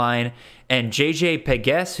goal line. And JJ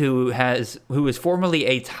Pegues, who was formerly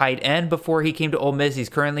a tight end before he came to Ole Miss, he's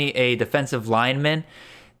currently a defensive lineman.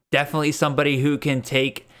 Definitely somebody who can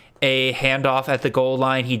take a handoff at the goal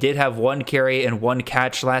line. He did have 1 carry and 1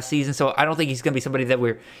 catch last season, so I don't think he's going to be somebody that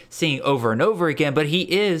we're seeing over and over again, but he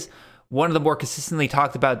is one of the more consistently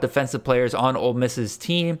talked about defensive players on Ole Miss's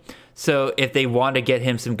team. So if they want to get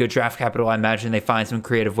him some good draft capital, I imagine they find some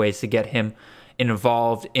creative ways to get him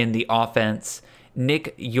involved in the offense.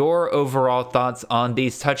 Nick, your overall thoughts on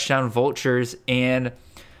these touchdown vultures? And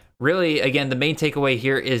really, again, the main takeaway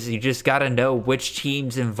here is you just got to know which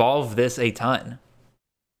teams involve this a ton.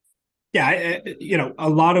 Yeah, a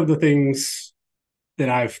lot of the things that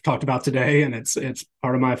I've talked about today, and it's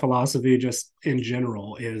part of my philosophy just in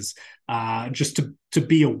general, is just to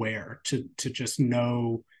be aware, to just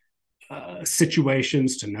know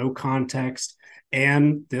situations, to know context.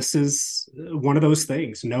 And this is one of those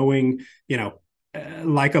things, knowing,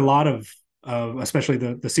 like a lot of especially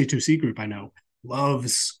the C2C group I know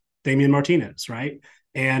loves Damian Martinez, right?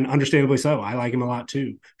 And understandably so. I like him a lot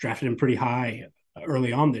too. Drafted him pretty high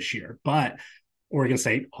early on this year, but Oregon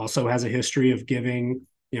State also has a history of giving,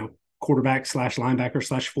 quarterback /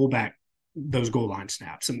 linebacker / fullback those goal line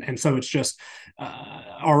snaps. And so it's just,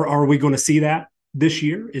 are we going to see that this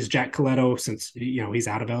year? Is Jack Coletto, since, he's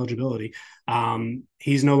out of eligibility,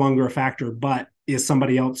 he's no longer a factor, but is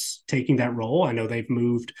somebody else taking that role? I know they've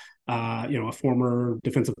moved, a former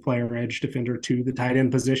defensive player, edge defender, to the tight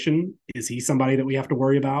end position. Is he somebody that we have to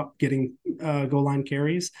worry about getting goal line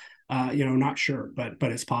carries? Not sure, but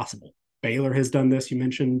it's possible. Baylor has done this. You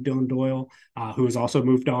mentioned Dylan Doyle, who has also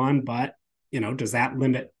moved on, but, does that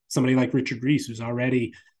limit somebody like Richard Reese, who's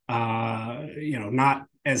already, not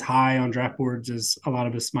as high on draft boards as a lot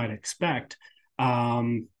of us might expect?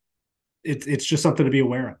 It's just something to be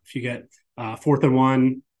aware of. If you get 4th and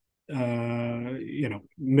 1,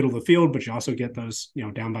 middle of the field, but you also get those,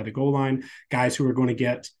 down by the goal line, guys who are going to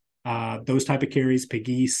get those type of carries.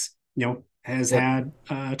 Pegues, has had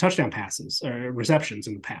touchdown passes or receptions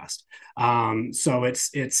in the past. So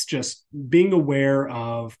it's just being aware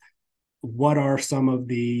of what are some of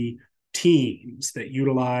the teams that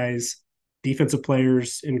utilize defensive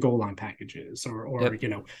players in goal line packages, or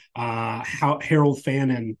how Harold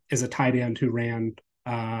Fannin is a tight end who ran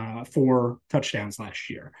 4 touchdowns last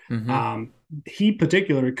year. Mm-hmm. He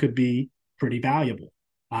particularly could be pretty valuable.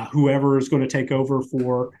 Whoever is going to take over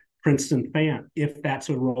for Princeton Fant, if that's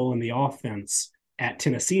a role in the offense at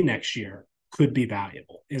Tennessee next year, could be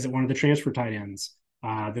valuable. Is it one of the transfer tight ends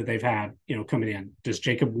that they've had, coming in? Does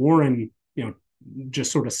Jacob Warren,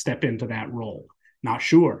 just sort of step into that role? Not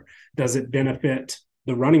sure. Does it benefit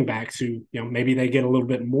the running backs who, maybe they get a little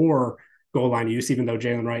bit more goal line use, even though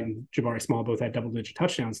Jalen Wright and Jabari Small both had double-digit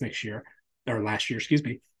touchdowns last year.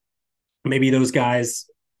 Maybe those guys,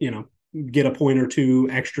 get a point or two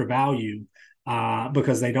extra value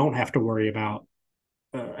because they don't have to worry about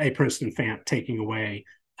a Princeton Fant taking away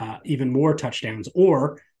even more touchdowns.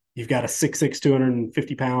 Or you've got a 6'6",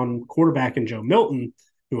 250-pound quarterback in Joe Milton,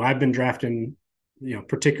 who I've been drafting,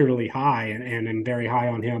 particularly high and very high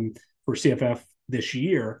on him for CFF this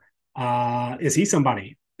year. is he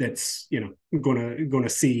somebody that's, going to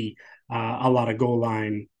see a lot of goal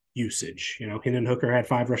line usage? Hendon Hooker had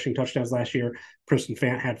 5 rushing touchdowns last year. Princeton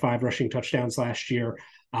Fant had 5 rushing touchdowns last year.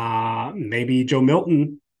 Maybe Joe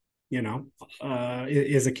Milton,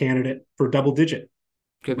 is a candidate for double-digit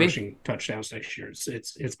rushing touchdowns next year.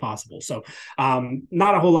 It's possible. So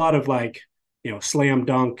not a whole lot of slam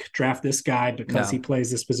dunk, draft this guy because he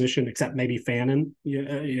plays this position, except maybe Fannin.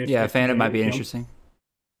 Fannin might be interesting.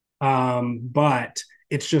 But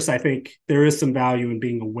it's just, I think there is some value in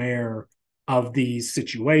being aware of these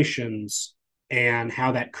situations and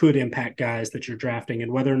how that could impact guys that you're drafting,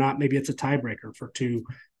 and whether or not maybe it's a tiebreaker for 2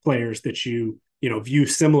 players that you view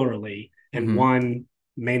similarly, and one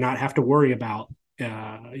may not have to worry about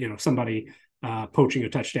somebody poaching a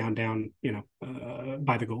touchdown down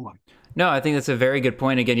by the goal line. No, I think that's a very good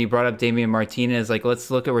point. Again, you brought up Damian Martinez.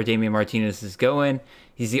 Let's look at where Damian Martinez is going.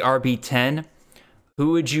 He's the RB10.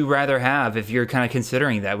 Who would you rather have if you're kind of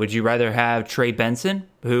considering that? Would you rather have Trey Benson,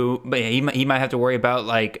 who he might have to worry about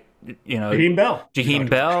Jaheim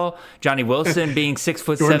Bell, Johnny Wilson being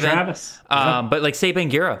 6'7", Jordan Travis. But Saban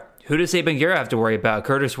Guerra, who does Saban Guerra have to worry about?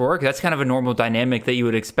 Curtis Rourke. That's kind of a normal dynamic that you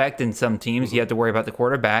would expect in some teams. You have to worry about the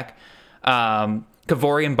quarterback.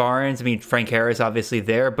 Kavorian Barnes. I mean, Frank Harris obviously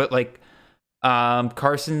there, but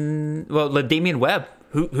Carson. Well, LaDamian Webb.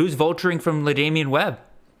 Who's vulturing from LaDamian Webb?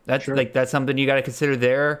 That's that's something you got to consider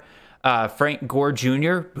there. Frank Gore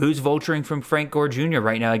Jr. Who's vulturing from Frank Gore Jr.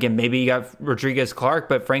 right now? Again, maybe you got Rodriguez Clark,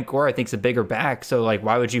 but Frank Gore I think is a bigger back. So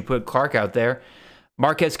why would you put Clark out there?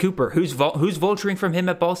 Marquez Cooper. Who's vulturing from him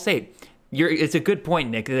at Ball State? It's a good point,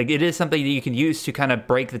 Nick. It is something that you can use to kind of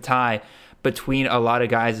break the tie between a lot of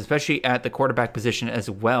guys, especially at the quarterback position as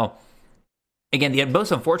well. Again, the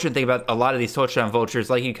most unfortunate thing about a lot of these touchdown vultures,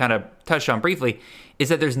 like you kind of touched on briefly, is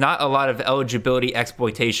that there's not a lot of eligibility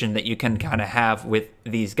exploitation that you can kind of have with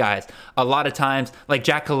these guys. A lot of times, like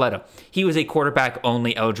Jack Coletta, he was a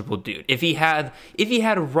quarterback-only eligible dude. If he had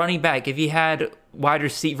a running back, if he had wide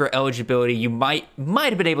receiver eligibility, you might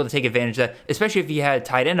have been able to take advantage of that, especially if he had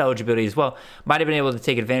tight end eligibility as well. Might have been able to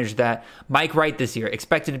take advantage of that. Mike Wright this year,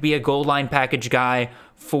 expected to be a goal line package guy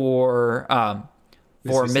for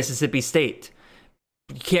Mississippi State.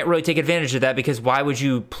 You can't really take advantage of that because why would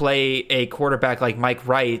you play a quarterback like Mike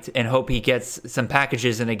Wright and hope he gets some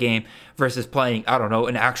packages in a game versus playing,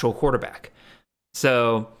 an actual quarterback?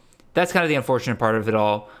 So that's kind of the unfortunate part of it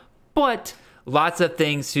all. But lots of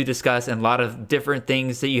things to discuss and a lot of different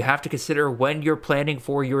things that you have to consider when you're planning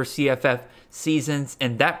for your CFF seasons.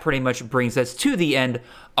 And that pretty much brings us to the end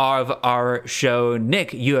of our show.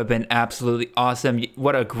 Nick, you have been absolutely awesome.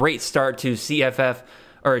 What a great start to CFF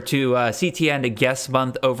or to CTN guest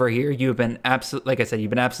month over here. You've been like I said,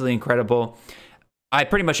 you've been absolutely incredible. I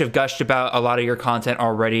pretty much have gushed about a lot of your content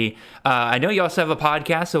already. I know you also have a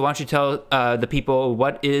podcast, so why don't you tell the people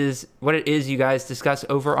what it is you guys discuss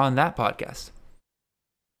over on that podcast?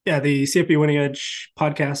 Yeah, the CFB Winning Edge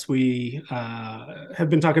podcast, we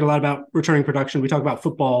have been talking a lot about returning production. We talk about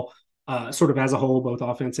football sort of as a whole, both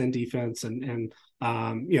offense and defense, and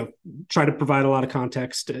try to provide a lot of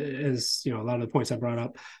context as, a lot of the points I brought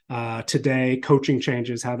up today, coaching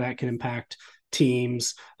changes, how that can impact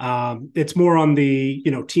teams. It's more on the,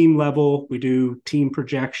 team level. We do team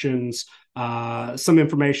projections, some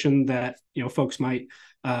information that, folks might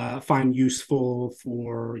find useful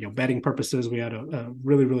for, betting purposes. We had a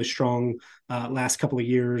really, really strong last couple of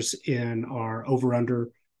years in our over-under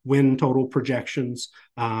win total projections.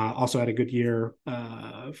 Also had a good year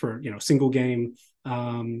for, single game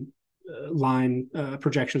line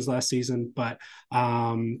projections last season, but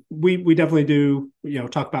we definitely do,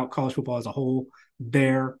 talk about college football as a whole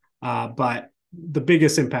there. But the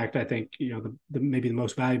biggest impact, I think, maybe the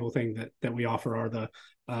most valuable thing that we offer are the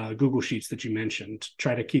Google Sheets that you mentioned.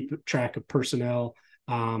 Try to keep track of personnel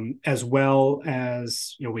as well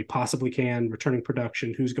as, we possibly can, returning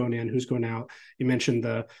production, who's going in, who's going out. You mentioned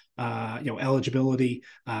the, eligibility,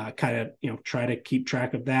 kind of, try to keep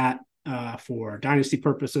track of that for dynasty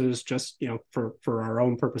purposes, just, for our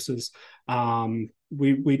own purposes.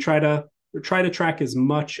 We try to track as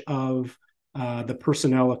much of the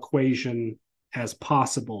personnel equation as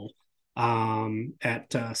possible at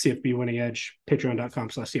CFB Winning Edge,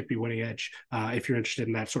 patreon.com/CFB Winning Edge, if you're interested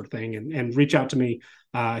in that sort of thing, and reach out to me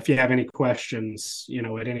if you have any questions,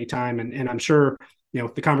 at any time. And I'm sure,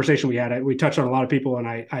 the conversation we had, we touched on a lot of people, and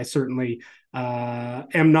I certainly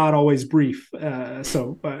am not always brief.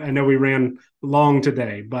 So I know we ran long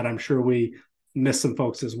today, but I'm sure we missed some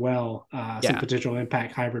folks as well, some potential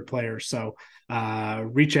impact hybrid players. So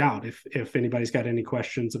reach out if anybody's got any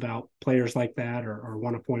questions about players like that, or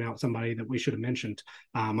want to point out somebody that we should have mentioned.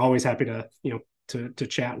 I'm always happy to, to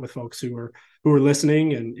chat with folks who are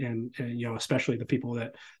listening, and especially the people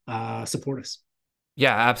that support us.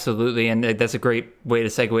 Yeah, absolutely. And that's a great way to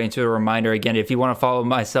segue into a reminder. Again, if you want to follow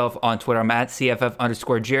myself on Twitter, I'm at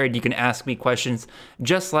CFF_Jared. You can ask me questions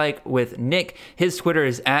just like with Nick. His Twitter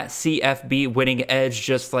is at CFBWinningEdge,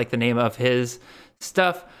 just like the name of his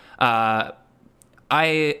stuff.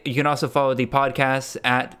 You can also follow the podcast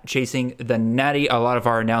at Chasing the Natty. A lot of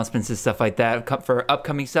our announcements and stuff like that for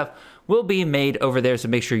upcoming stuff will be made over there, so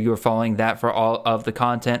make sure you are following that for all of the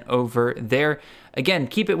content over there. Again,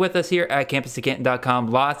 keep it with us here at campus2canton.com.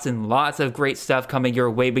 Lots and lots of great stuff coming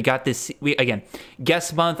your way. We got this,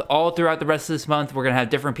 guest month all throughout the rest of this month. We're going to have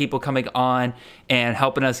different people coming on and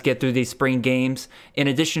helping us get through these spring games. In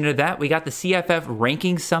addition to that, we got the CFF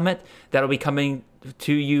Ranking Summit that'll be coming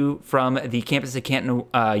to you from the Campus of Canton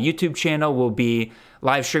YouTube channel. We'll be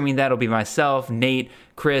live streaming that. It'll be myself, Nate,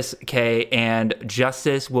 Chris, Kay, and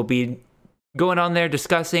Justice will be going on there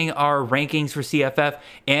discussing our rankings for CFF,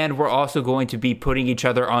 and we're also going to be putting each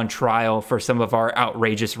other on trial for some of our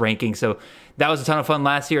outrageous rankings. So that was a ton of fun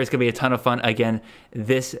last year. It's going to be a ton of fun again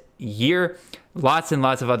this year. Lots and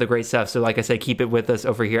lots of other great stuff. So like I said, keep it with us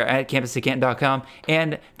over here at campus2canton.com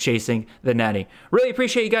and Chasing the Natty. Really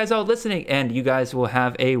appreciate you guys all listening, and you guys will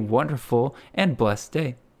have a wonderful and blessed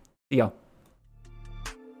day. See y'all.